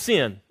feel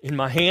sin in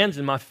my hands,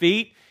 in my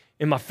feet,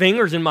 in my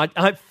fingers,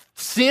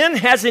 sin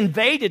has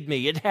invaded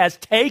me. It has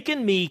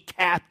taken me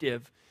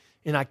captive,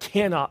 and I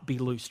cannot be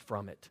loosed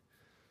from it.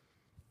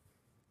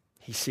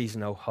 He sees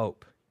no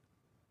hope.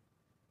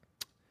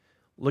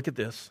 Look at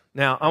this.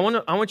 Now, I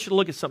want you to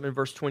look at something in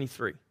verse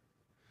 23.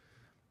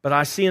 But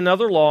I see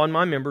another law in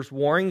my members,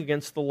 warring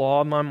against the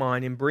law of my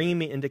mind and bringing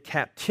me into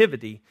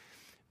captivity.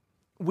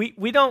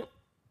 The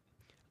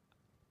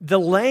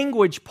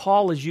language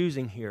Paul is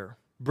using here,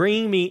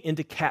 bringing me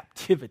into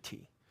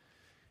captivity,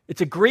 it's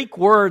a Greek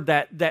word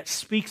that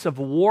speaks of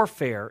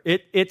warfare.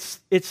 It's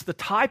the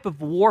type of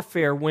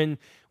warfare when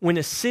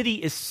a city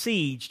is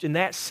sieged and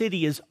that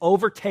city is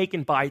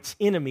overtaken by its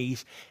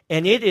enemies,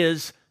 and it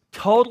is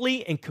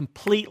totally and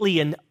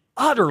completely and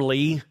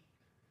utterly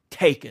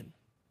taken.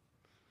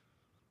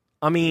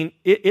 I mean,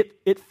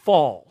 it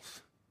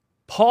falls.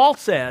 Paul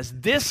says,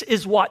 this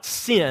is what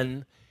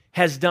sin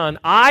has done.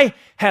 I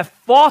have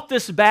fought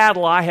this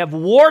battle. I have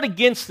warred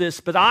against this,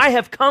 but I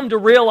have come to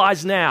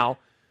realize now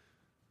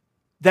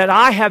that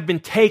I have been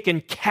taken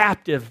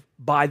captive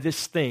by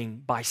this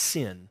thing, by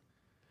sin.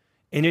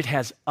 And it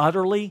has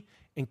utterly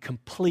and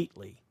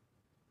completely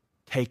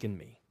taken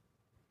me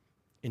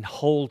and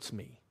holds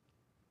me.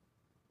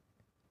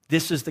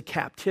 This is the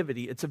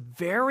captivity. It's a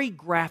very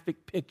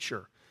graphic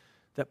picture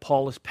that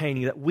Paul is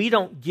painting that we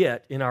don't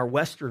get in our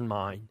Western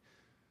mind.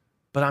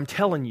 But I'm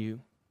telling you,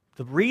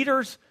 the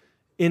readers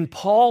in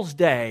Paul's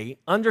day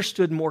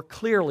understood more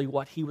clearly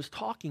what he was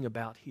talking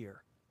about here.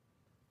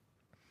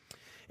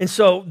 And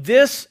so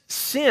this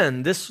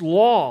sin, this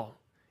law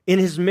in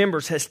his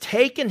members has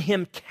taken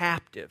him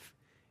captive.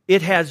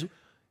 It has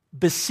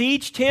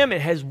besieged him.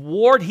 It has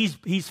warred.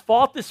 He's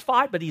fought this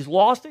fight, but he's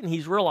lost it, and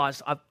he's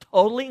realized, I've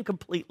totally and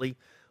completely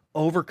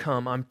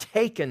overcome. I'm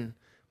taken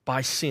by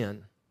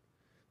sin,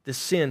 the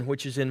sin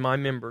which is in my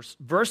members.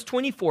 Verse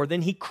 24,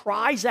 then he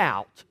cries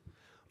out,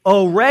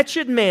 O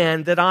wretched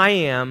man that I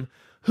am,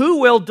 who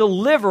will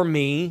deliver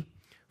me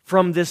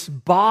from this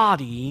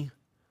body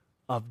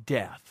of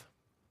death?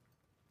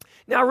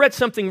 Now, I read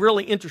something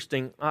really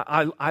interesting.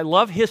 I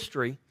love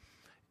history.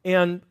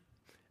 And,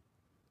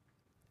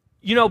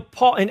 you know,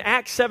 Paul, in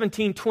Acts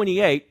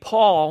 17:28,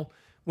 Paul,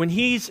 when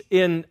he's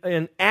in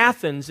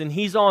Athens and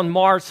he's on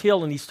Mars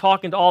Hill and he's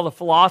talking to all the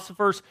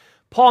philosophers,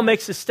 Paul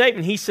makes a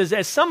statement. He says,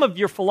 as some of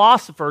your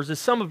philosophers, as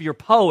some of your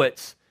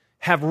poets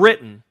have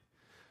written.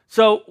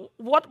 So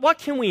what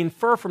can we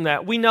infer from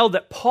that? We know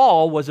that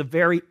Paul was a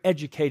very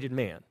educated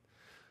man.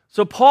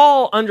 So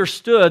Paul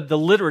understood the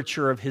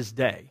literature of his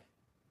day.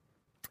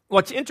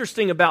 What's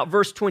interesting about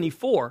verse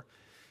 24,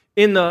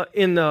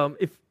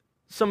 if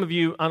some of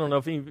you, I don't know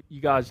if any of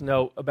you guys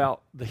know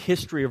about the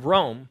history of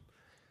Rome,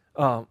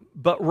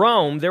 but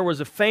Rome, there was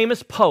a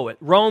famous poet.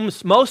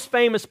 Rome's most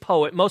famous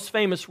poet, most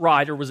famous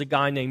writer was a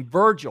guy named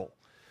Virgil.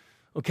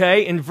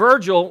 Okay, and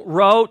Virgil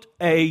wrote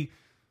this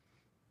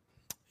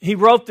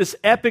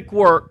epic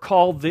work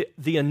called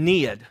the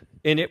Aeneid,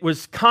 and it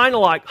was kind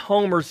of like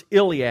Homer's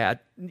Iliad.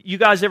 You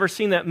guys ever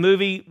seen that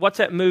movie? What's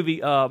that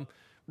movie?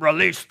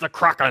 Release the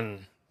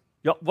Kraken.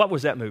 What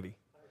was that movie?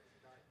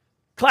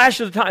 Clash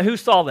of the Titans. Who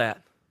saw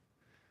that?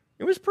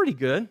 It was pretty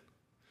good.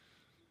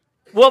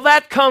 Well,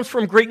 that comes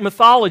from Greek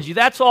mythology.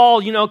 That's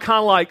all, kind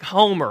of like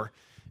Homer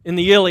in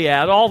the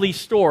Iliad, all these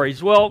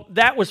stories. Well,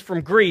 that was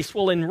from Greece.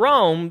 Well, in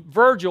Rome,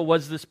 Virgil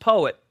was this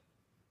poet.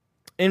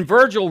 And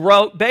Virgil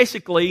wrote,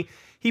 basically,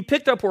 he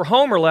picked up where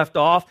Homer left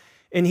off,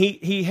 and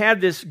he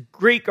had this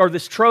Greek or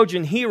this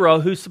Trojan hero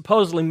who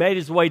supposedly made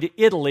his way to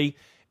Italy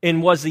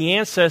and was the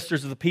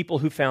ancestors of the people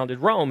who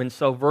founded Rome. And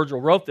so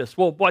Virgil wrote this.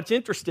 Well, what's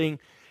interesting,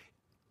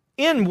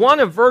 in one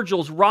of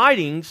Virgil's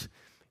writings,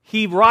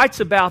 he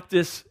writes about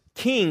this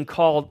king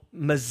called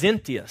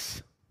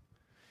Mezentius.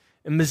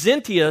 And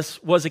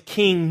Mezentius was a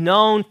king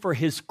known for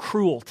his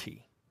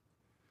cruelty.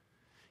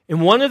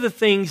 And one of the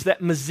things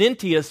that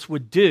Mezentius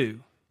would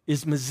do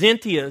is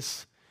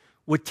Mezentius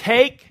would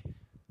take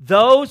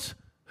those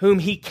whom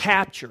he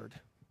captured.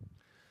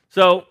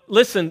 So,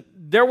 listen,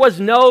 there was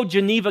no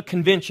Geneva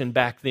Convention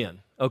back then,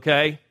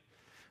 okay?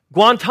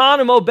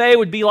 Guantanamo Bay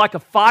would be like a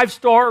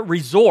 5-star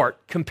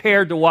resort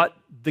compared to what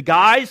the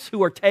guys who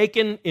were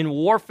taken in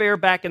warfare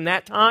back in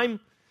that time.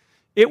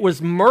 It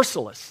was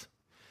merciless.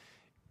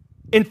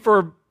 And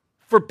for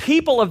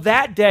people of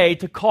that day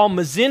to call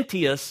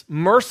Mezentius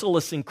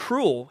merciless and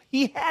cruel,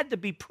 he had to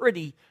be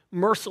pretty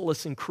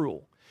merciless and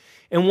cruel.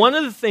 And one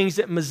of the things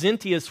that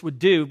Mezentius would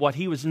do, what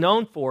he was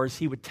known for, is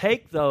he would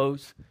take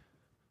those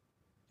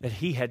that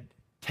he had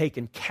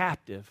taken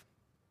captive,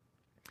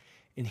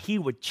 and he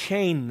would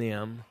chain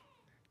them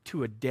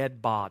to a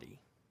dead body.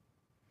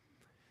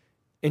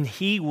 And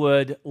he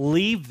would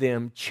leave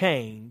them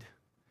chained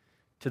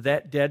to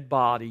that dead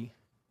body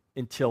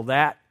until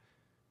that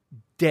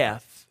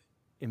death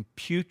in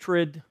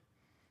putrid,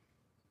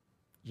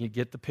 you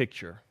get the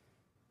picture,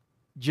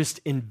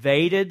 just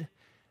invaded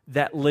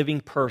that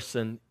living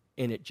person,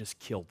 and it just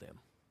killed them.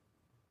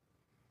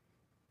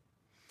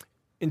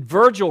 And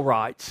Virgil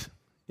writes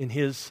in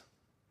his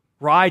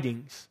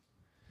writings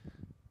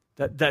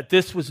that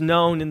this was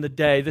known in the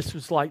day. This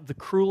was like the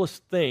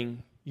cruelest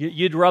thing.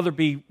 You'd rather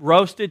be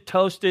roasted,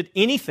 toasted,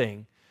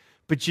 anything,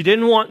 but you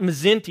didn't want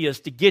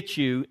Mezentius to get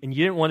you, and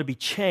you didn't want to be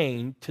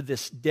chained to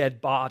this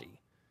dead body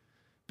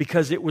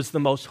because it was the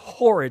most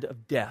horrid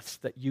of deaths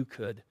that you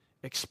could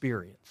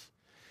experience.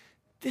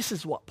 This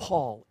is what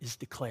Paul is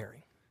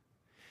declaring.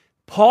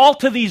 Paul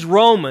to these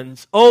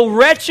Romans, "O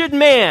wretched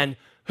man,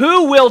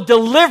 who will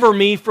deliver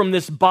me from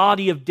this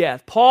body of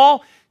death?"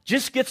 Paul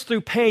just gets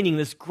through painting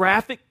this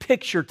graphic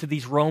picture to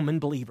these Roman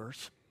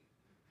believers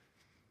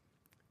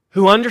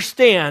who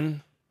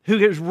understand, who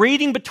is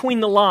reading between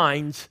the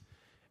lines,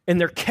 and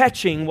they're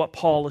catching what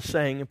Paul is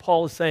saying. And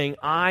Paul is saying,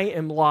 I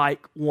am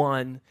like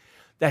one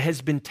that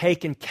has been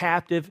taken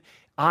captive.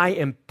 I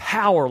am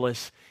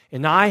powerless,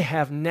 and I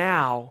have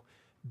now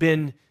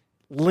been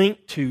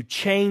linked to,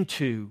 chained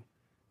to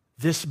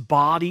this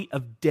body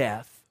of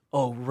death.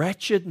 O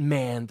wretched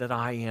man that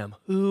I am,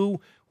 who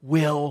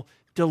will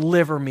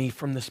deliver me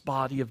from this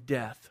body of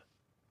death?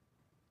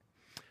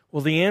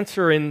 Well, the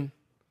answer in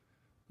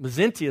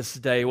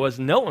Mezentius' day was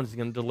no one's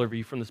going to deliver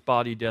you from this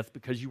body of death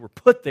because you were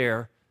put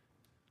there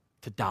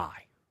to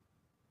die.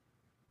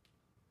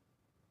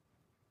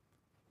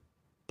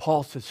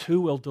 Paul says,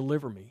 who will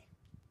deliver me?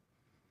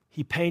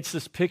 He paints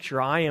this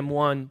picture. I am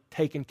one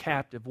taken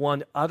captive,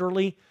 one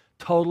utterly,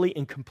 totally,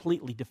 and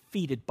completely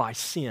defeated by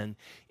sin.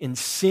 And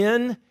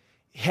sin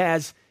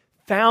has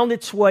found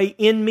its way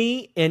in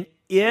me, and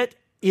it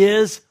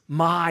is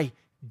my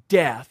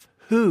death.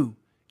 Who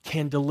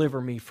can deliver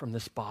me from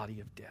this body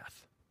of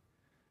death?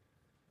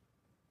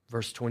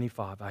 Verse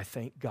 25, I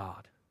thank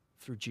God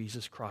through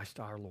Jesus Christ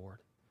our Lord.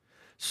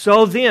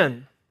 So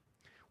then,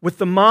 with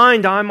the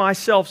mind I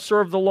myself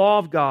serve the law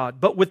of God,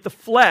 but with the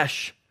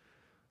flesh,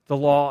 the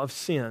law of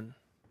sin.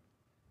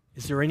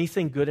 Is there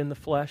anything good in the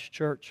flesh,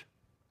 church?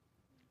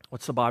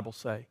 What's the Bible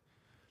say?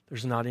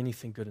 There's not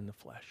anything good in the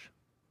flesh.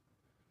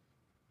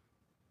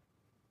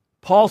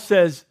 Paul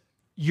says,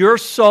 your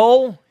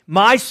soul,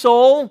 my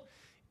soul,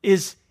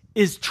 is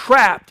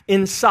trapped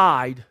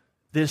inside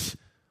this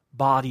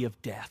body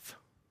of death.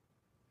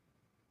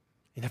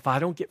 And if I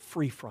don't get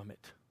free from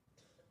it,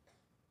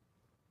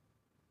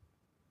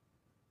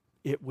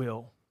 it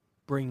will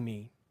bring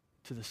me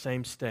to the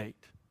same state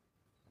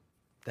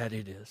that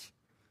it is.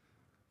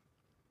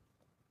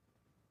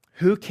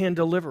 Who can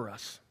deliver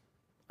us?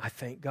 I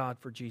thank God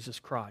for Jesus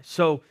Christ.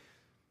 So,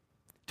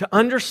 to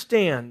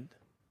understand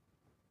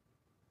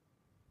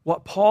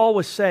what Paul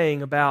was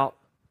saying about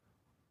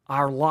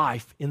our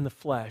life in the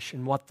flesh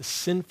and what the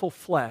sinful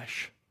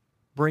flesh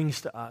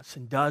brings to us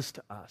and does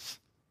to us,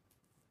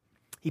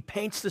 he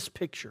paints this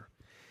picture.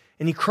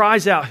 And he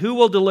cries out, who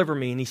will deliver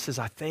me? And he says,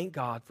 I thank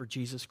God for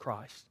Jesus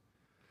Christ.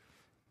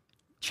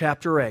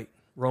 Chapter 8,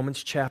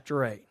 Romans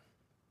chapter 8.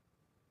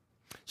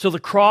 So the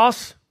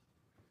cross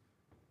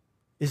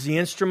is the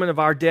instrument of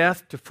our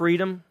death to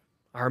freedom.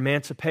 Our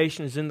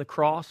emancipation is in the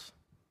cross.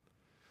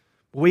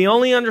 We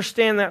only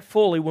understand that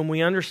fully when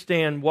we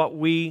understand what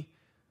we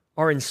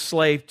are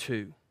enslaved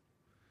to.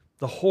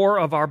 The horror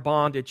of our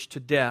bondage to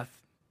death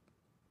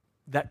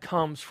that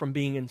comes from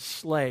being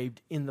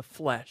enslaved in the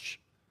flesh.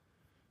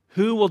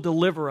 Who will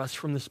deliver us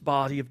from this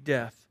body of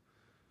death?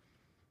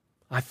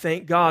 I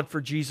thank God for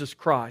Jesus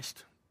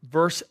Christ.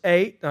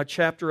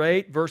 Chapter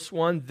 8, verse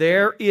 1,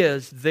 there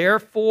is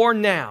therefore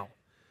now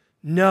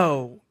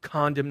no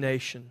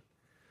condemnation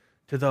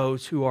to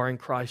those who are in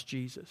Christ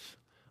Jesus.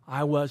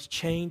 I was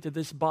chained to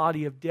this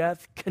body of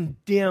death,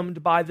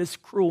 condemned by this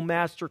cruel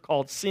master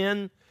called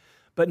sin,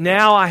 but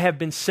now I have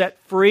been set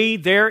free.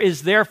 There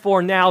is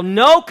therefore now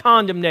no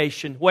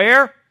condemnation.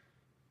 Where?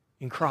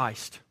 In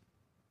Christ.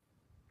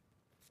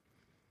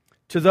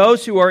 To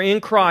those who are in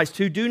Christ,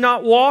 who do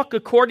not walk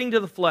according to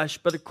the flesh,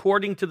 but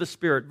according to the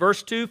Spirit.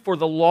 Verse 2, for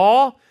the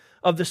law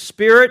of the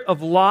Spirit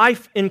of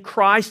life in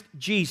Christ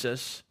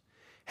Jesus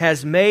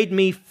has made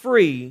me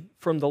free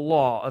from the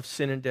law of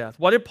sin and death.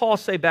 What did Paul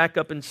say back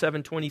up in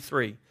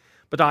 7:23?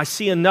 But I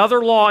see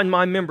another law in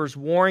my members,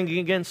 warring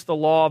against the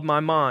law of my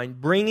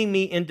mind, bringing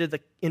me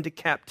into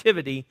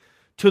captivity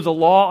to the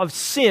law of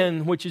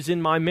sin which is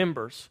in my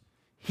members.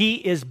 He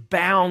is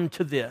bound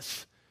to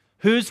this.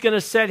 Who's going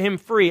to set him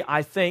free?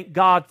 I thank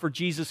God for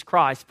Jesus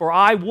Christ. For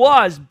I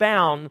was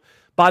bound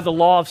by the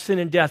law of sin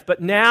and death.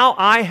 But now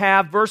I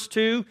have, verse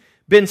 2,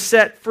 been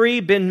set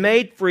free, been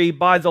made free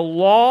by the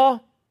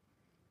law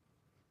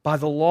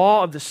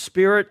of the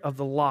Spirit of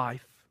the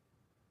life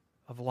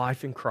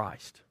in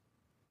Christ.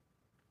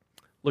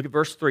 Look at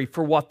verse 3.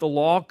 For what the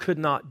law could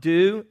not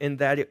do, in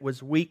that it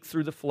was weak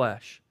through the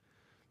flesh.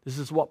 This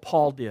is what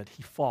Paul did.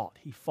 He fought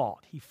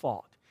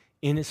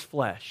in his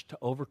flesh to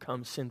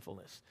overcome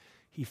sinfulness.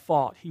 He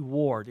fought, he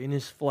warred in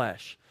his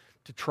flesh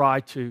to try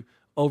to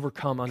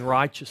overcome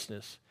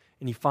unrighteousness.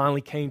 And he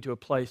finally came to a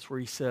place where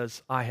he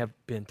says, I have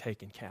been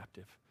taken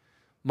captive.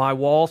 My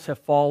walls have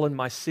fallen,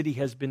 my city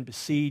has been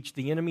besieged,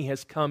 the enemy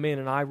has come in,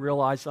 and I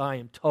realize I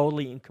am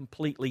totally and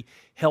completely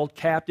held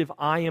captive.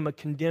 I am a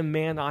condemned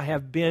man. I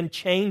have been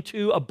chained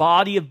to a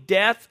body of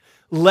death,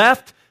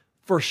 left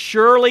for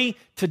surely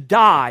to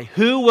die.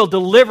 Who will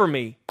deliver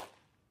me?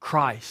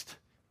 Christ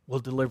will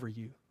deliver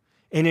you.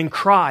 And in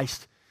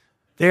Christ,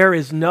 there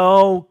is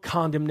no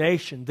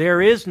condemnation.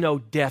 There is no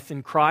death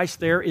in Christ.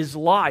 There is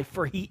life,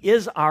 for He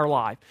is our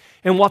life.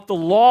 And what the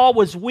law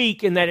was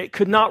weak in that it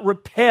could not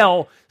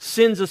repel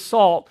sin's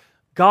assault,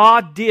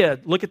 God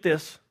did. Look at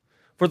this.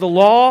 For the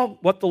law,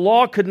 what the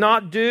law could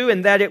not do,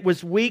 and that it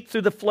was weak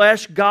through the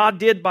flesh, God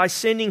did by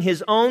sending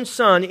His own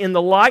Son in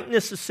the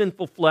likeness of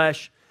sinful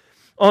flesh.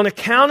 On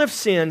account of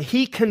sin,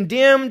 He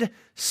condemned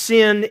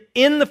sin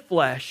in the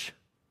flesh,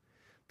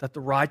 that the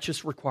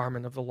righteous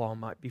requirement of the law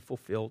might be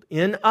fulfilled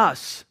in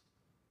us.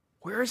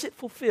 Where is it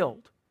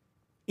fulfilled?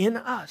 In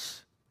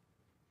us,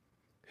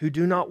 who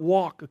do not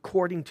walk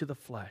according to the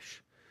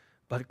flesh,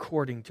 but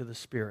according to the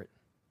Spirit.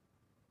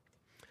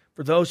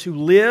 For those who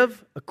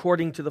live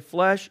according to the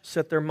flesh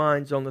set their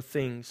minds on the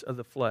things of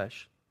the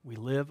flesh. We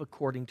live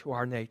according to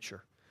our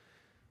nature.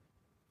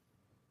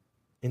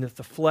 And if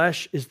the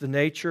flesh is the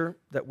nature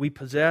that we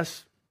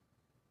possess,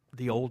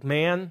 the old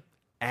man,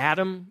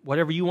 Adam,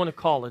 whatever you want to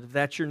call it, if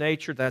that's your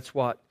nature, that's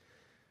what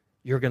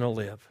you're going to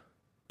live.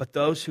 But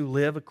those who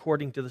live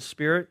according to the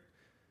Spirit,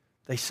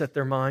 they set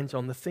their minds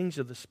on the things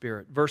of the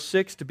Spirit. Verse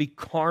 6, to be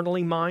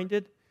carnally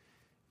minded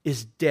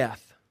is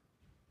death,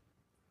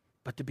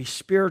 but to be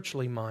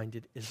spiritually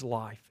minded is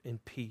life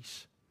and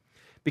peace.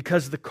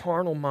 Because the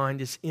carnal mind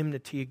is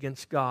enmity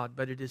against God,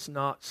 but it is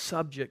not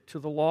subject to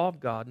the law of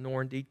God,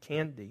 nor indeed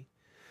can be.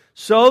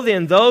 So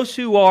then, those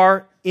who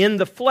are in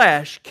the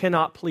flesh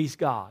cannot please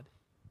God.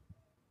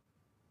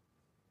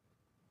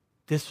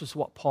 This was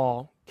what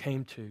Paul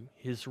came to,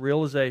 his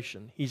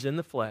realization. He's in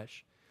the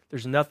flesh.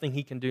 There's nothing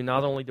he can do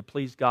not only to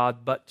please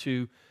God, but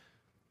to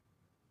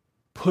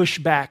push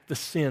back the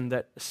sin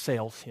that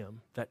assails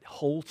him, that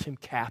holds him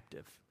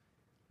captive.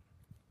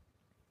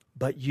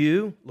 But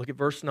you, look at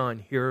verse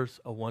 9, here's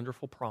a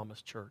wonderful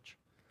promise, church.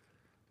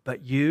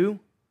 But you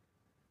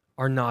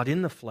are not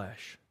in the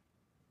flesh,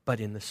 but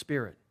in the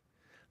Spirit.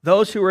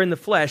 Those who are in the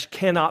flesh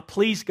cannot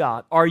please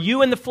God. Are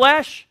you in the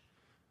flesh?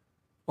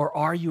 Or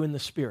are you in the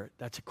Spirit?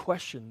 That's a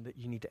question that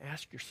you need to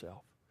ask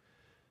yourself.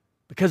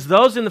 Because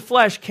those in the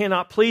flesh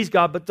cannot please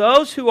God, but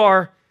those who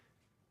are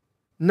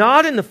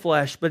not in the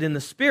flesh, but in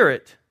the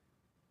Spirit,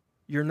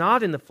 you're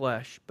not in the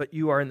flesh, but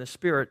you are in the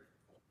Spirit,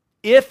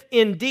 if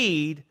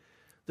indeed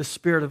the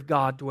Spirit of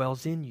God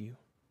dwells in you.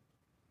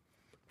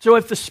 So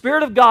if the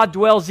Spirit of God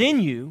dwells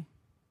in you,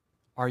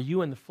 are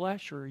you in the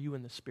flesh or are you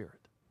in the Spirit?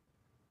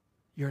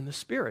 You're in the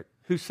Spirit.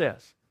 Who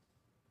says?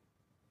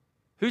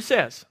 Who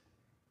says?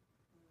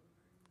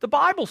 The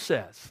Bible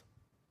says.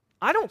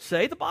 I don't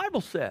say, the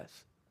Bible says.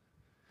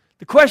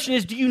 The question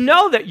is, do you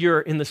know that you're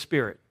in the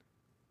Spirit?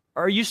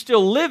 Or are you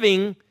still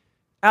living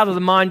out of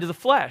the mind of the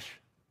flesh?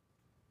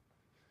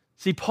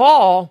 See,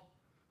 Paul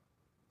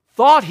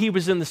thought he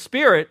was in the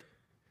Spirit,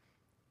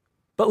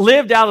 but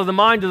lived out of the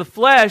mind of the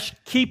flesh,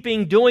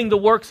 doing the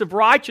works of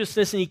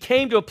righteousness, and he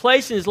came to a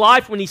place in his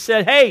life when he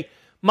said, hey,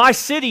 my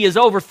city is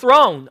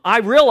overthrown. I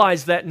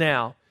realize that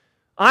now.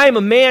 I am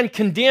a man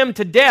condemned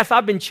to death.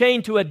 I've been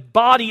chained to a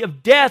body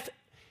of death,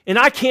 and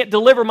I can't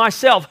deliver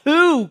myself.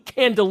 Who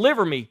can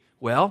deliver me?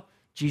 Well,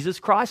 Jesus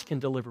Christ can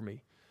deliver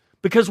me.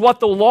 Because what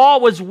the law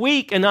was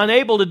weak and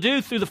unable to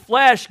do through the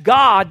flesh,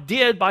 God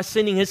did by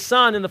sending His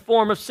Son in the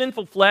form of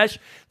sinful flesh,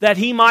 that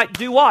He might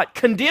do what?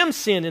 Condemn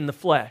sin in the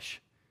flesh.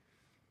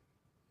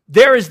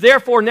 There is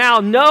therefore now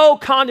no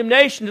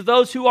condemnation to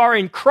those who are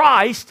in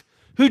Christ,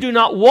 who do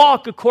not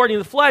walk according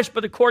to the flesh,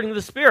 but according to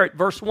the Spirit.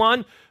 Verse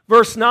 1,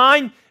 verse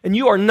 9, and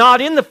you are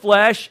not in the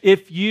flesh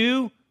if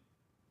you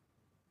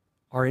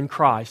are in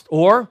Christ.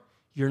 Or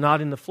you're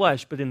not in the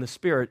flesh, but in the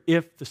Spirit,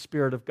 if the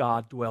Spirit of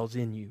God dwells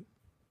in you.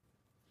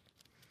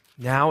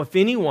 Now, if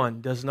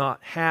anyone does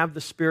not have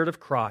the Spirit of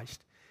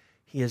Christ,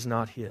 he is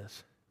not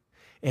his.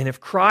 And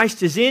if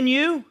Christ is in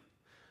you,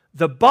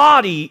 the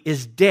body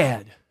is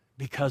dead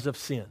because of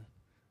sin.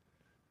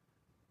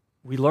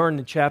 We learned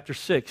in chapter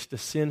 6,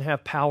 does sin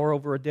have power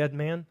over a dead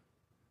man?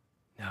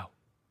 No.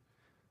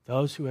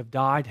 Those who have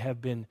died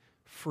have been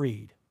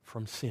freed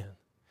from sin.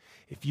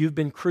 If you've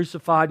been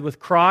crucified with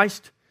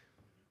Christ,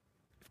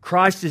 if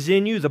Christ is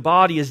in you, the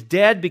body is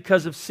dead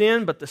because of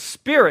sin, but the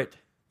Spirit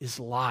is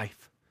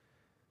life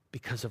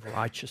because of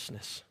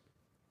righteousness.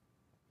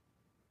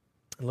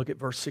 And look at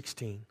verse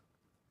 16.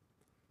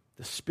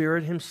 The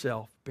Spirit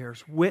Himself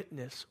bears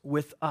witness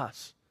with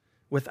us,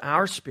 with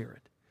our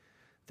spirit,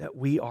 that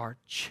we are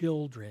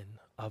children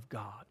of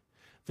God.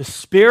 The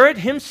Spirit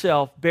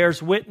Himself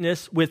bears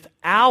witness with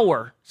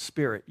our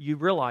spirit. You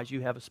realize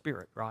you have a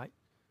spirit, right?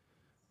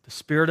 The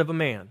spirit of a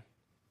man.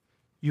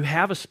 You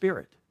have a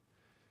spirit.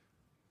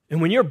 And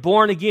when you're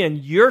born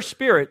again, your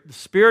spirit, the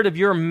spirit of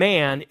your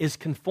man, is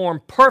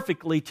conformed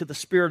perfectly to the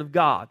Spirit of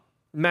God.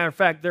 Matter of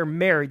fact, they're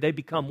married. They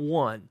become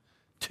one.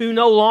 Two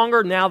no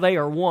longer, now they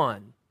are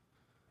one.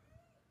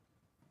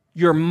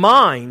 Your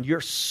mind,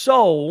 your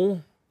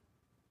soul,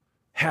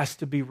 has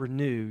to be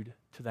renewed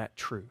to that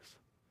truth.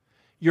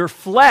 Your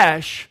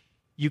flesh,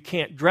 you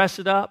can't dress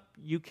it up,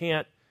 you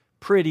can't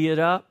pretty it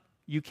up,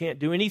 you can't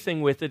do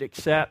anything with it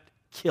except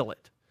kill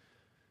it.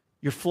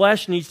 Your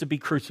flesh needs to be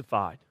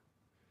crucified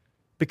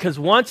Because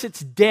once it's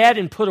dead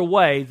and put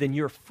away, then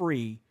you're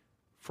free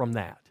from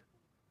that.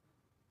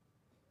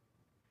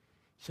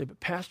 You say, but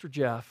Pastor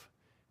Jeff,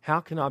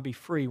 how can I be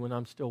free when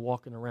I'm still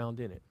walking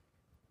around in it?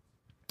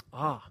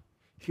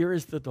 Here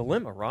is the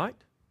dilemma, right?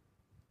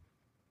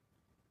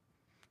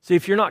 See,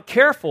 if you're not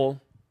careful,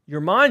 your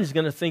mind is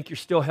going to think you're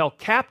still held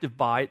captive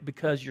by it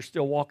because you're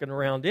still walking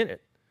around in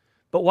it.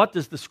 But what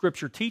does the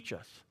Scripture teach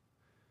us?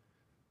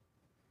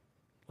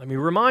 Let me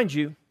remind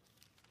you,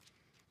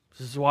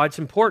 this is why it's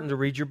important to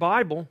read your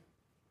Bible.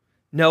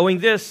 Knowing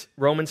this,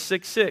 Romans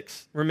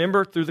 6:6.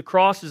 Remember, through the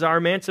cross is our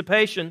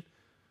emancipation.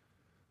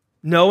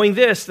 Knowing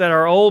this, that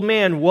our old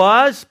man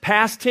was,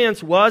 past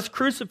tense, was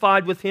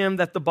crucified with him,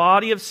 that the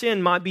body of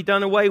sin might be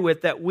done away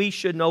with, that we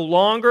should no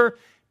longer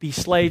be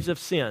slaves of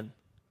sin.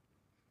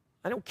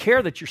 I don't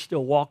care that you're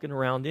still walking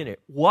around in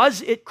it.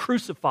 Was it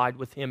crucified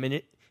with him?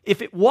 And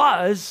if it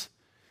was,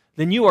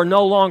 then you are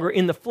no longer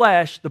in the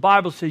flesh. The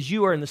Bible says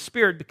you are in the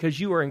Spirit because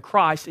you are in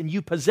Christ and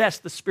you possess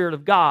the Spirit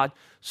of God.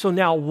 So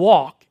now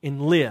walk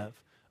and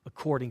live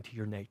according to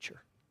your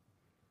nature,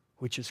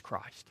 which is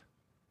Christ,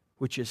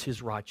 which is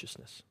His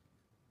righteousness.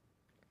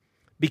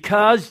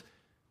 Because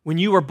when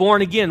you were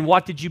born again,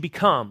 what did you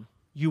become?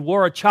 You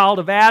were a child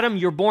of Adam.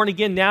 You're born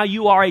again. Now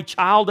you are a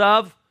child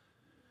of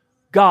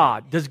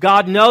God. Does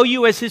God know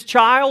you as His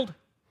child?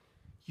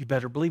 You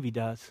better believe He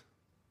does.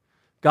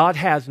 God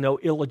has no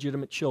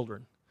illegitimate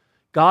children.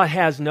 God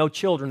has no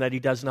children that He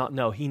does not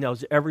know. He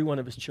knows every one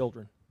of His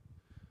children.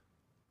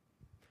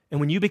 And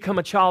when you become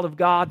a child of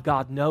God,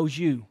 God knows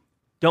you.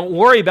 Don't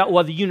worry about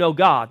whether you know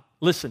God.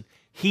 Listen,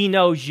 He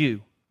knows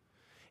you.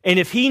 And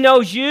if He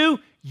knows you,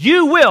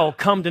 you will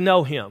come to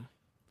know Him.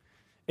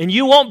 And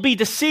you won't be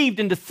deceived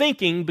into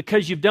thinking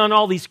because you've done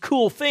all these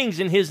cool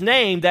things in His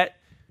name that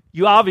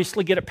you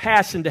obviously get a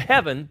pass into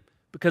heaven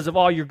because of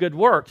all your good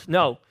works.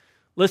 No.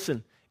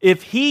 Listen,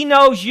 if He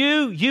knows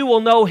you, you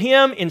will know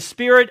Him in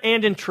spirit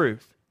and in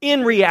truth,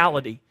 in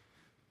reality,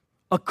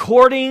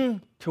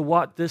 according to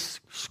what this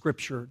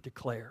Scripture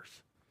declares.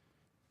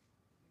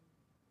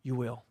 You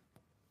will.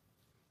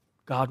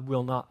 God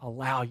will not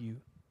allow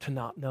you to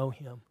not know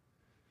Him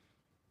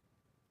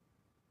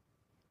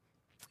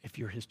if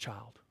you're His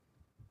child.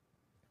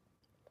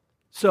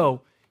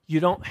 So, you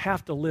don't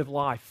have to live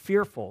life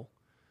fearful.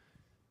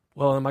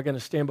 Well, am I going to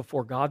stand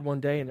before God one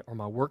day and are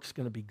my works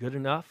going to be good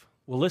enough?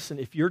 Well, listen,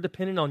 if you're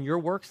dependent on your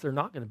works, they're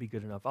not going to be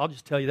good enough. I'll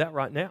just tell you that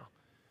right now.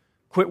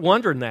 Quit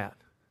wondering that.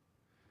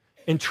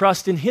 And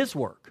trust in His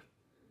work.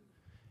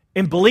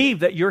 And believe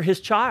that you're His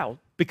child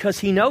because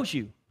He knows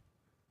you.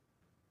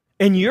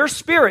 And your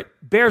spirit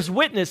bears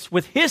witness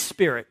with His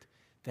Spirit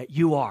that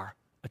you are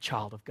a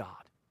child of God.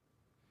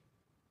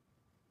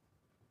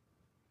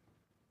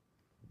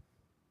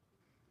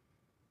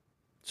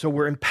 So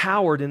we're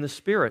empowered in the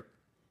Spirit.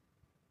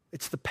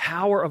 It's the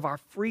power of our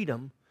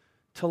freedom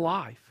to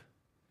life.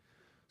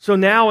 So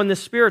now in the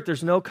Spirit,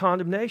 there's no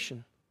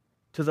condemnation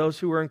to those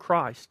who are in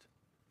Christ,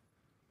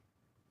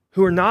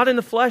 who are not in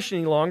the flesh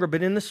any longer,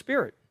 but in the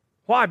Spirit.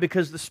 Why?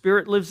 Because the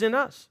Spirit lives in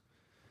us.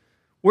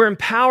 We're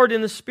empowered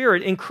in the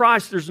Spirit. In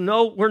Christ,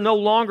 we're no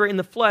longer in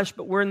the flesh,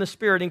 but we're in the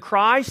Spirit. In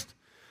Christ,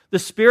 the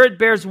Spirit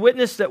bears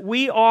witness that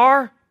we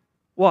are,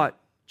 what?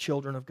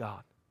 Children of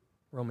God.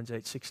 Romans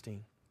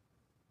 8:16.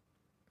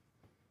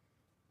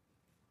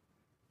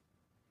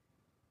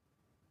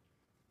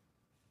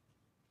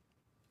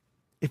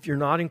 If you're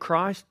not in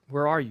Christ,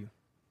 where are you?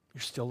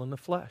 You're still in the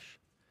flesh.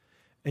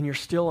 And you're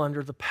still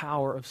under the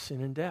power of sin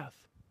and death.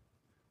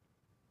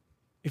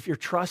 If you're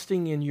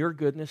trusting in your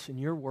goodness and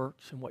your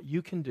works and what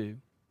you can do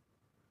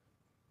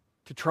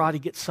to try to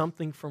get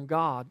something from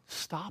God,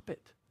 stop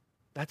it.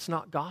 That's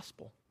not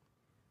gospel.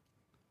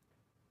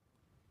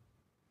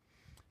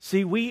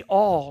 See, we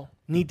all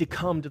need to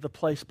come to the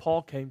place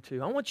Paul came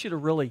to. I want you to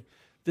really,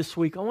 this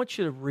week, I want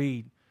you to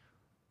read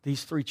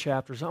these 3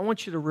 chapters. I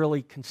want you to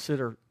really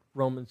consider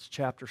Romans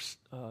chapter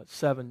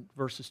 7,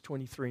 verses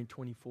 23 and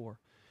 24.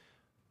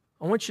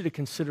 I want you to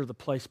consider the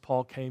place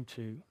Paul came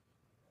to,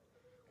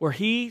 where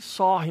he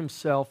saw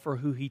himself for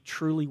who he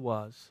truly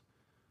was,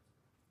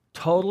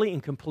 totally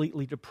and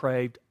completely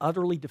depraved,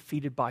 utterly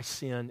defeated by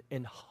sin,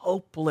 and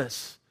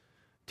hopeless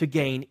to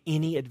gain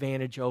any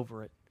advantage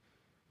over it.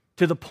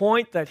 To the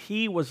point that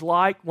he was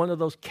like one of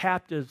those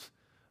captives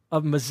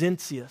of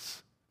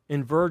Mezentius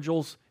in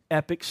Virgil's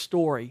epic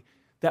story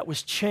that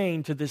was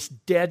chained to this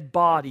dead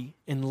body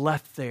and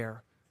left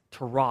there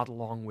to rot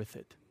along with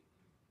it,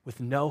 with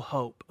no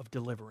hope of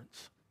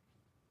deliverance.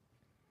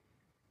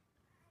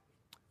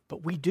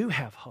 But we do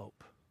have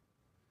hope.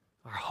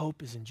 Our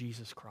hope is in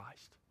Jesus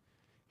Christ.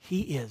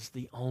 He is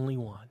the only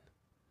one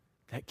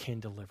that can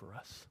deliver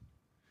us.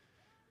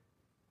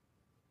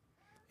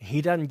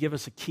 He doesn't give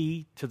us a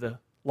key to the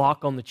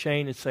lock on the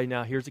chain and say,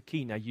 now here's a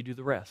key, now you do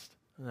the rest.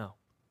 No.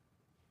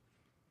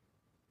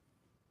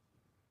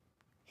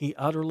 He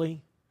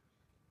utterly,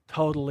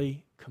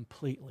 totally,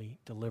 completely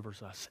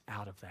delivers us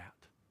out of that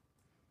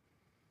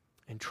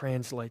and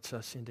translates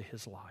us into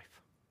His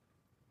life,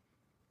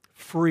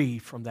 free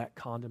from that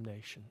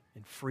condemnation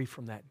and free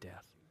from that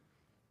death.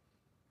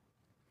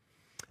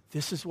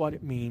 This is what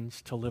it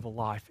means to live a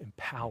life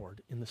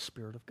empowered in the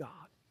Spirit of God.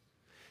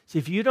 See,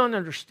 if you don't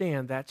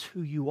understand that's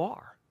who you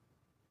are,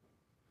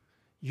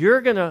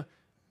 you're going to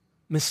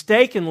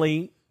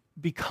mistakenly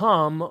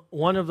become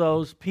one of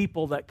those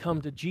people that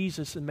come to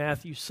Jesus in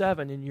Matthew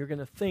 7, and you're going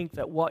to think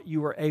that what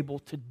you were able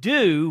to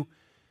do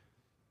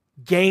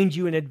gained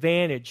you an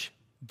advantage,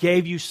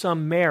 gave you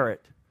some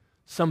merit,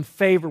 some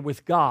favor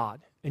with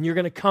God. And you're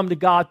going to come to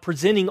God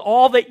presenting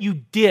all that you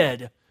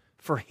did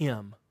for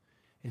Him.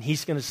 And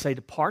He's going to say,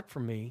 depart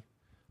from me,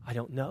 I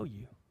don't know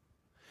you.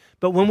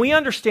 But when we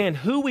understand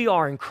who we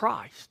are in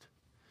Christ,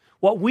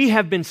 what we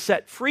have been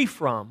set free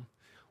from,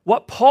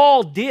 what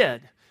Paul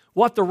did,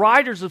 what the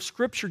writers of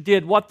Scripture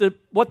did, what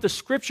the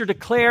Scripture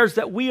declares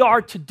that we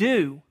are to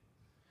do,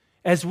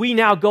 as we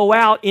now go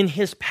out in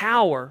His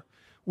power,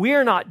 we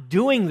are not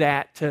doing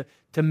that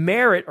to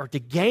merit or to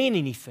gain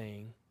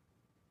anything.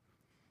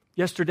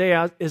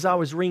 Yesterday, as I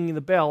was ringing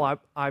the bell,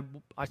 I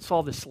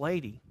saw this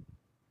lady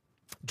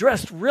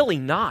dressed really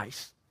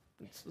nice.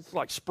 It's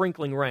like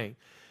sprinkling rain.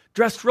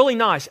 Dressed really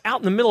nice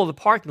out in the middle of the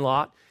parking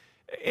lot.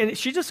 And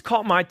she just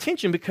caught my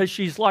attention because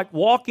she's like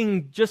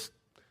walking just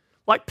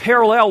like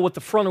parallel with the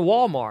front of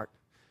Walmart.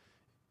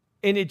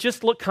 And it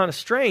just looked kind of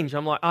strange.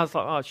 I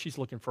thought, oh, she's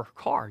looking for her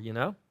car, you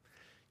know.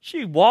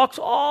 She walks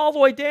all the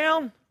way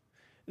down,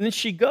 and then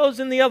she goes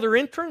in the other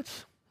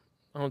entrance.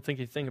 I don't think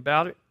anything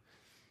about it.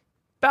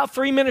 About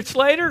 3 minutes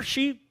later,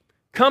 she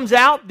comes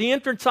out the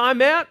entrance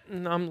I'm at,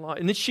 and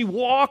then she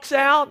walks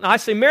out, and I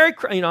say,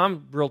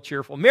 I'm real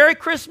cheerful. Merry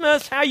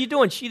Christmas, how you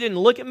doing? She didn't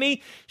look at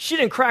me. She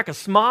didn't crack a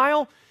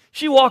smile.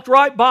 She walked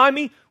right by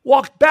me,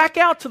 walked back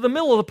out to the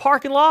middle of the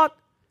parking lot.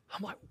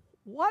 I'm like,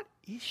 what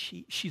is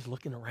she? She's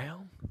looking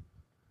around.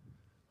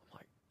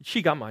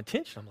 She got my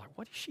attention. I'm like,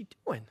 what is she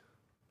doing?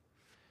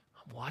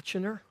 I'm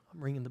watching her.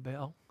 I'm ringing the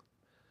bell.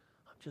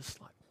 I'm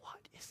just like, what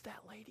is that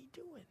lady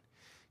doing?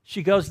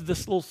 She goes to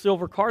this little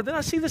silver car. Then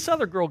I see this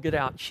other girl get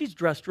out. And she's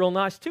dressed real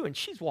nice too, and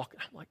she's walking.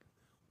 I'm like,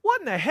 what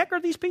in the heck are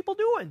these people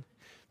doing?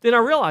 Then I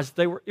realized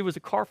it was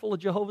a car full of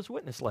Jehovah's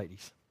Witness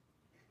ladies.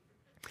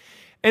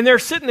 And they're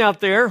sitting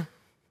out there,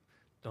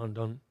 dun,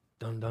 dun,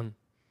 dun, dun,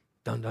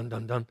 dun, dun,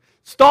 dun, dun,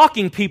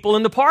 stalking people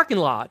in the parking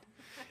lot.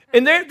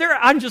 And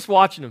I'm just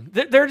watching them.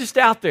 They're just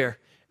out there.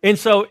 And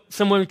so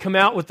someone would come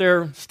out with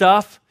their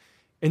stuff,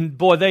 and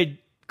boy,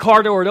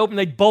 car door would open,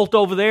 they'd bolt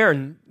over there,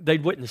 and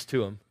they'd witness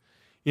to them.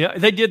 You know,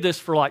 they did this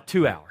for like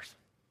 2 hours.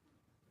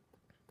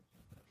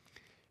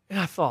 And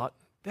I thought,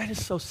 that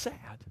is so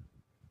sad.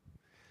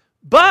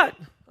 But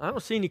I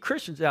don't see any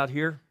Christians out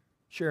here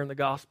sharing the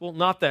gospel.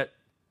 Not that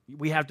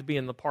we have to be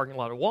in the parking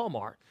lot of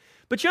Walmart.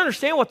 But you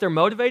understand what they're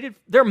motivated?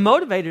 They're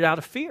motivated out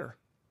of fear.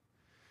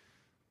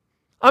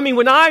 I mean,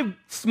 when I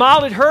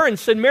smiled at her and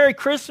said, Merry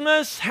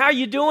Christmas, how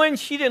you doing?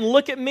 She didn't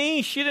look at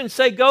me. She didn't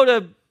say, go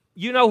to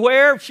you know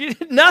where. She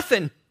did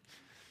nothing.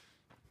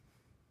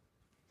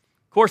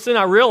 Of course, then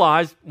I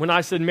realized when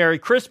I said Merry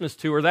Christmas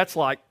to her, that's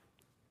like,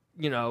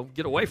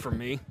 get away from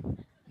me.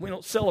 We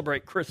don't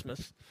celebrate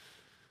Christmas.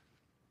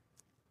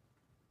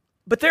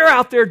 But they're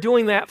out there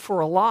doing that for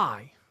a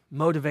lie,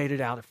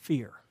 motivated out of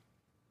fear.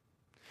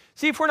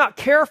 See, if we're not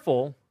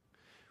careful,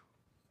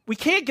 we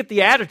can't get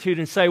the attitude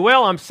and say,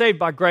 well, I'm saved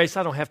by grace,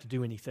 I don't have to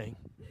do anything.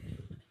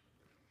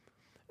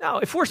 No,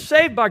 if we're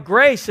saved by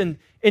grace and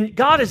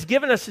God has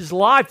given us His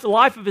life, the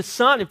life of His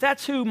Son, if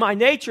that's who my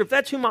nature, if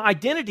that's who my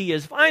identity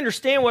is, if I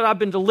understand what I've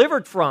been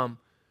delivered from,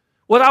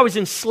 what I was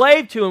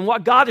enslaved to and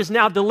what God has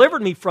now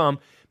delivered me from,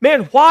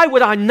 man, why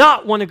would I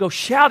not want to go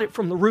shout it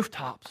from the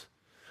rooftops?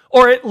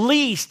 Or at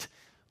least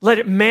let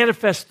it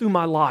manifest through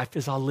my life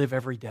as I live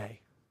every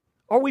day.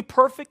 Are we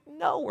perfect?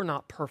 No, we're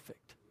not perfect.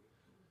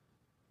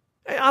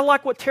 I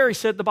like what Terry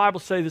said the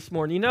Bible say this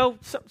morning.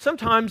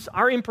 Sometimes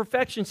our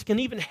imperfections can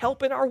even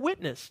help in our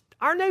witness.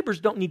 Our neighbors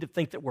don't need to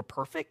think that we're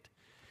perfect.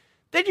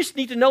 They just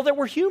need to know that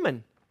we're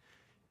human.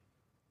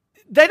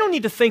 They don't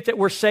need to think that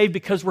we're saved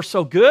because we're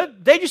so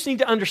good. They just need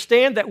to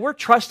understand that we're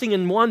trusting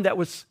in one that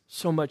was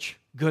so much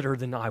gooder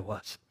than I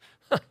was.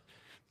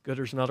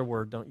 Gooder's not a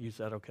word. Don't use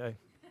that, okay?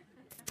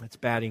 That's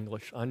bad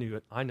English. I knew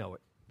it. I know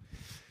it.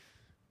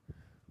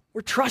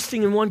 We're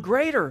trusting in one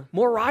greater,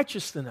 more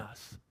righteous than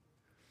us.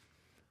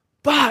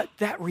 But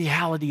that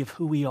reality of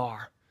who we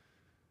are,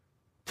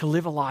 to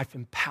live a life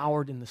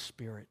empowered in the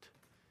Spirit,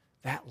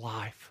 that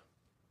life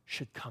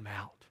should come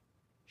out,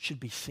 should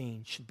be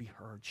seen, should be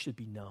heard, should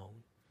be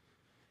known.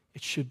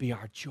 It should be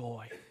our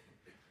joy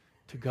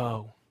to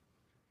go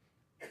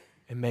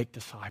and make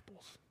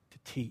disciples, to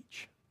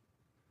teach,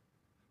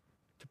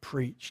 to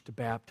preach, to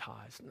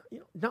baptize.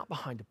 Not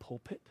behind a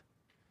pulpit,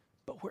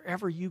 but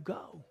wherever you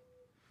go.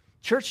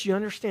 Church, you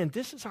understand,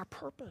 this is our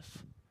purpose.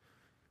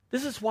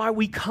 This is why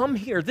we come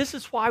here. This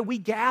is why we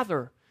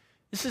gather.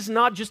 This is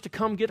not just to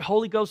come get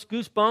Holy Ghost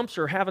goosebumps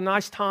or have a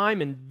nice time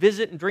and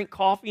visit and drink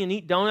coffee and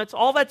eat donuts.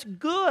 All that's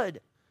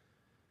good.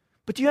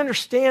 But do you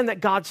understand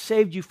that God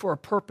saved you for a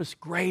purpose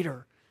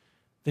greater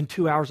than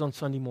 2 hours on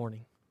Sunday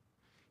morning?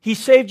 He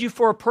saved you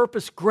for a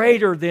purpose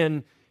greater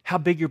than how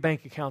big your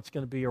bank account's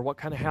going to be or what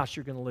kind of house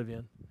you're going to live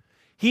in.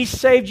 He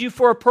saved you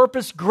for a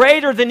purpose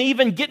greater than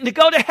even getting to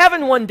go to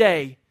heaven one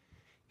day.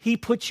 He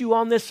put you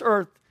on this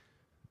earth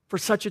for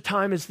such a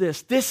time as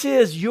this. This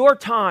is your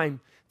time.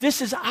 This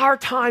is our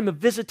time of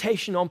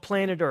visitation on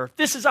planet Earth.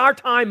 This is our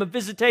time of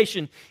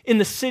visitation in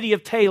the city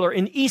of Taylor,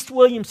 in East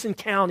Williamson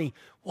County.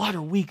 What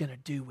are we going to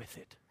do with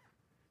it?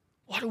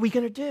 What are we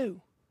going to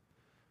do?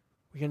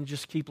 We're going to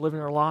just keep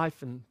living our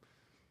life, and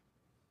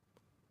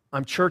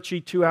I'm churchy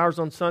 2 hours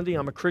on Sunday.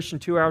 I'm a Christian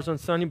 2 hours on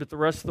Sunday, but the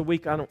rest of the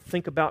week I don't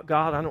think about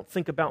God. I don't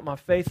think about my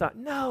faith.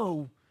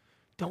 No,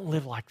 don't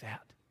live like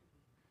that.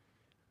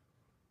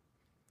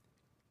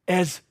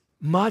 As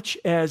much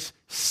as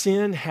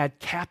sin had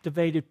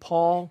captivated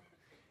Paul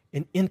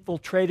and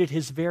infiltrated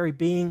his very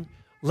being,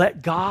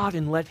 let God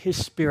and let His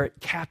Spirit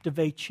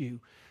captivate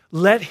you.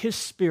 Let His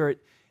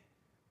Spirit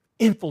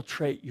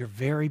infiltrate your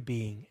very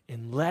being,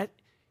 and let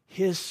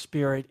His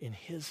Spirit and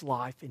His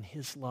life and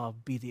His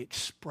love be the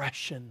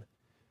expression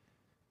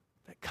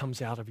that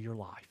comes out of your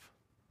life.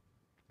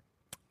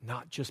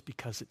 Not just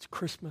because it's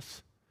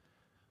Christmas,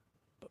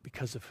 but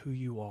because of who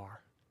you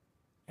are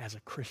as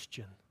a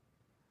Christian.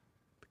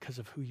 Because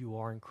of who you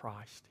are in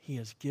Christ. He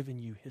has given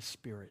you His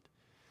Spirit,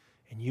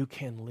 and you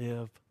can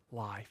live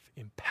life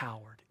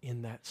empowered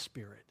in that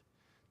Spirit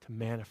to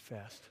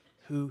manifest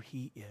who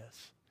He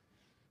is.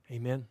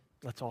 Amen.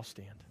 Let's all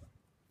stand.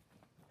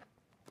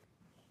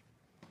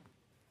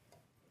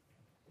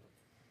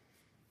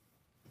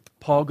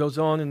 Paul goes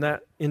on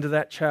into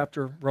that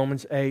chapter,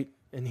 Romans 8,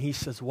 and he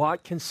says,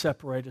 what can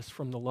separate us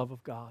from the love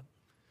of God?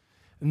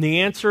 And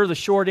the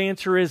short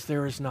answer is,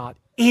 there is not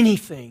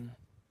anything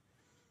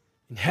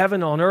in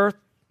heaven, on earth,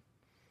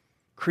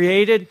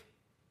 created,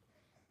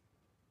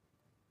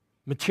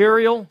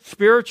 material,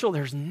 spiritual,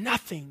 there's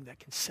nothing that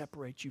can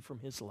separate you from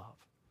His love.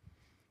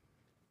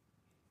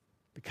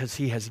 Because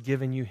He has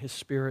given you His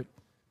Spirit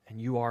and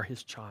you are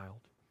His child.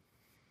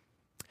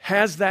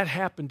 Has that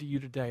happened to you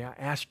today? I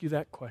ask you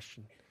that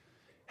question.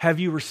 Have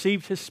you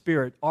received His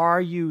Spirit? Are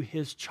you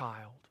His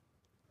child?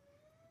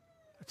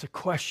 That's a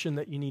question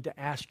that you need to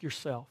ask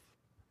yourself.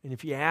 And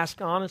if you ask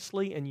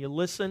honestly and you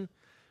listen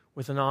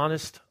with an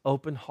honest,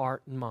 open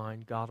heart and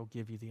mind, God will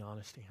give you the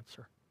honest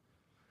answer.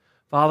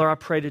 Father, I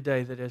pray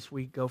today that as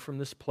we go from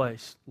this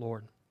place,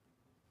 Lord,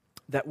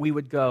 that we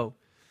would go,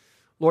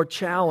 Lord,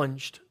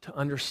 challenged to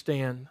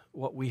understand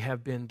what we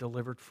have been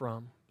delivered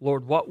from.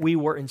 Lord, what we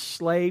were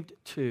enslaved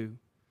to,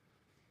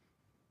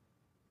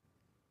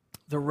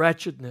 the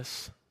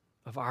wretchedness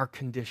of our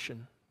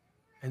condition,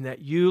 and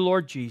that you,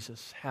 Lord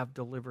Jesus, have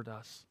delivered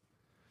us.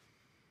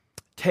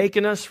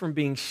 Taken us from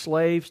being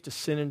slaves to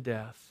sin and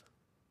death,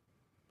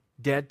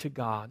 dead to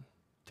God,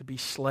 to be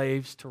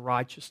slaves to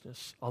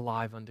righteousness,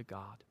 alive unto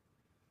God.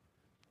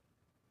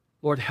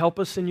 Lord, help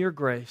us in your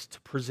grace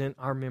to present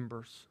our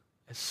members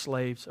as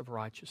slaves of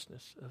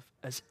righteousness,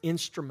 as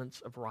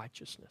instruments of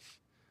righteousness.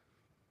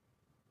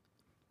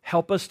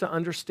 Help us to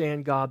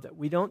understand, God, that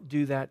we don't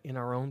do that in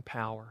our own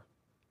power,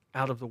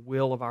 out of the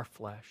will of our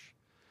flesh.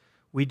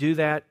 We do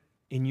that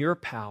in your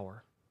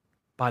power,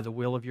 by the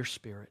will of your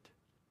Spirit.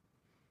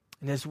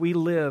 And as we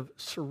live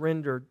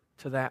surrendered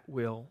to that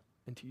will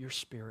and to your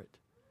Spirit,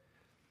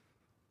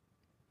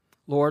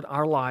 Lord,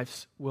 our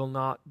lives will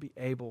not be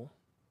able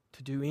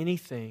to do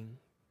anything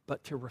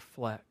but to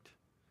reflect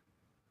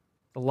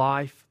the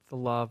life, the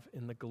love,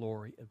 and the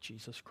glory of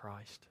Jesus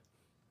Christ.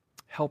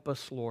 Help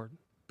us, Lord,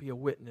 be a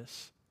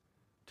witness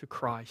to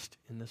Christ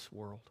in this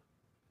world.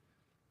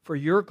 For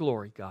your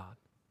glory, God.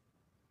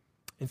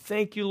 And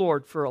thank you,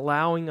 Lord, for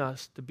allowing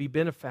us to be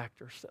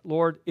benefactors. That,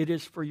 Lord, it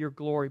is for your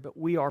glory, but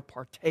we are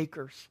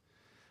partakers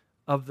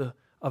of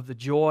the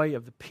joy,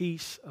 of the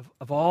peace,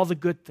 of all the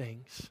good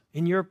things.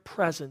 In your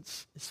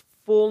presence is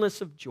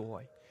fullness of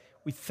joy.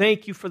 We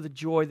thank you for the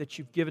joy that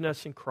you've given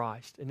us in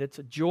Christ. And it's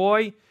a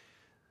joy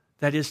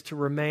that is to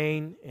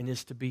remain and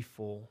is to be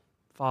full.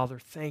 Father,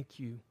 thank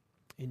you.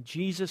 In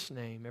Jesus'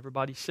 name,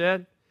 everybody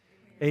said,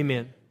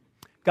 amen.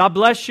 God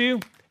bless you.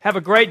 Have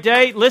a great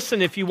day.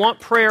 Listen, if you want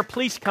prayer,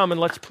 please come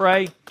and let's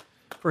pray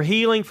for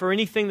healing, for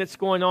anything that's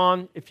going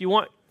on. If you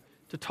want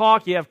to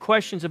talk, you have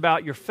questions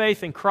about your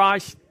faith in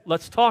Christ,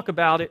 let's talk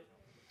about it.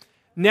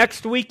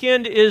 Next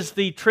weekend is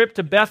the trip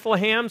to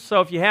Bethlehem,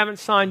 so if you haven't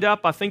signed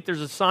up, I think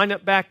there's a sign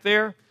up back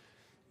there,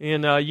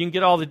 and you can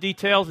get all the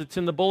details. It's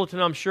in the bulletin,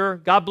 I'm sure.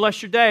 God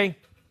bless your day.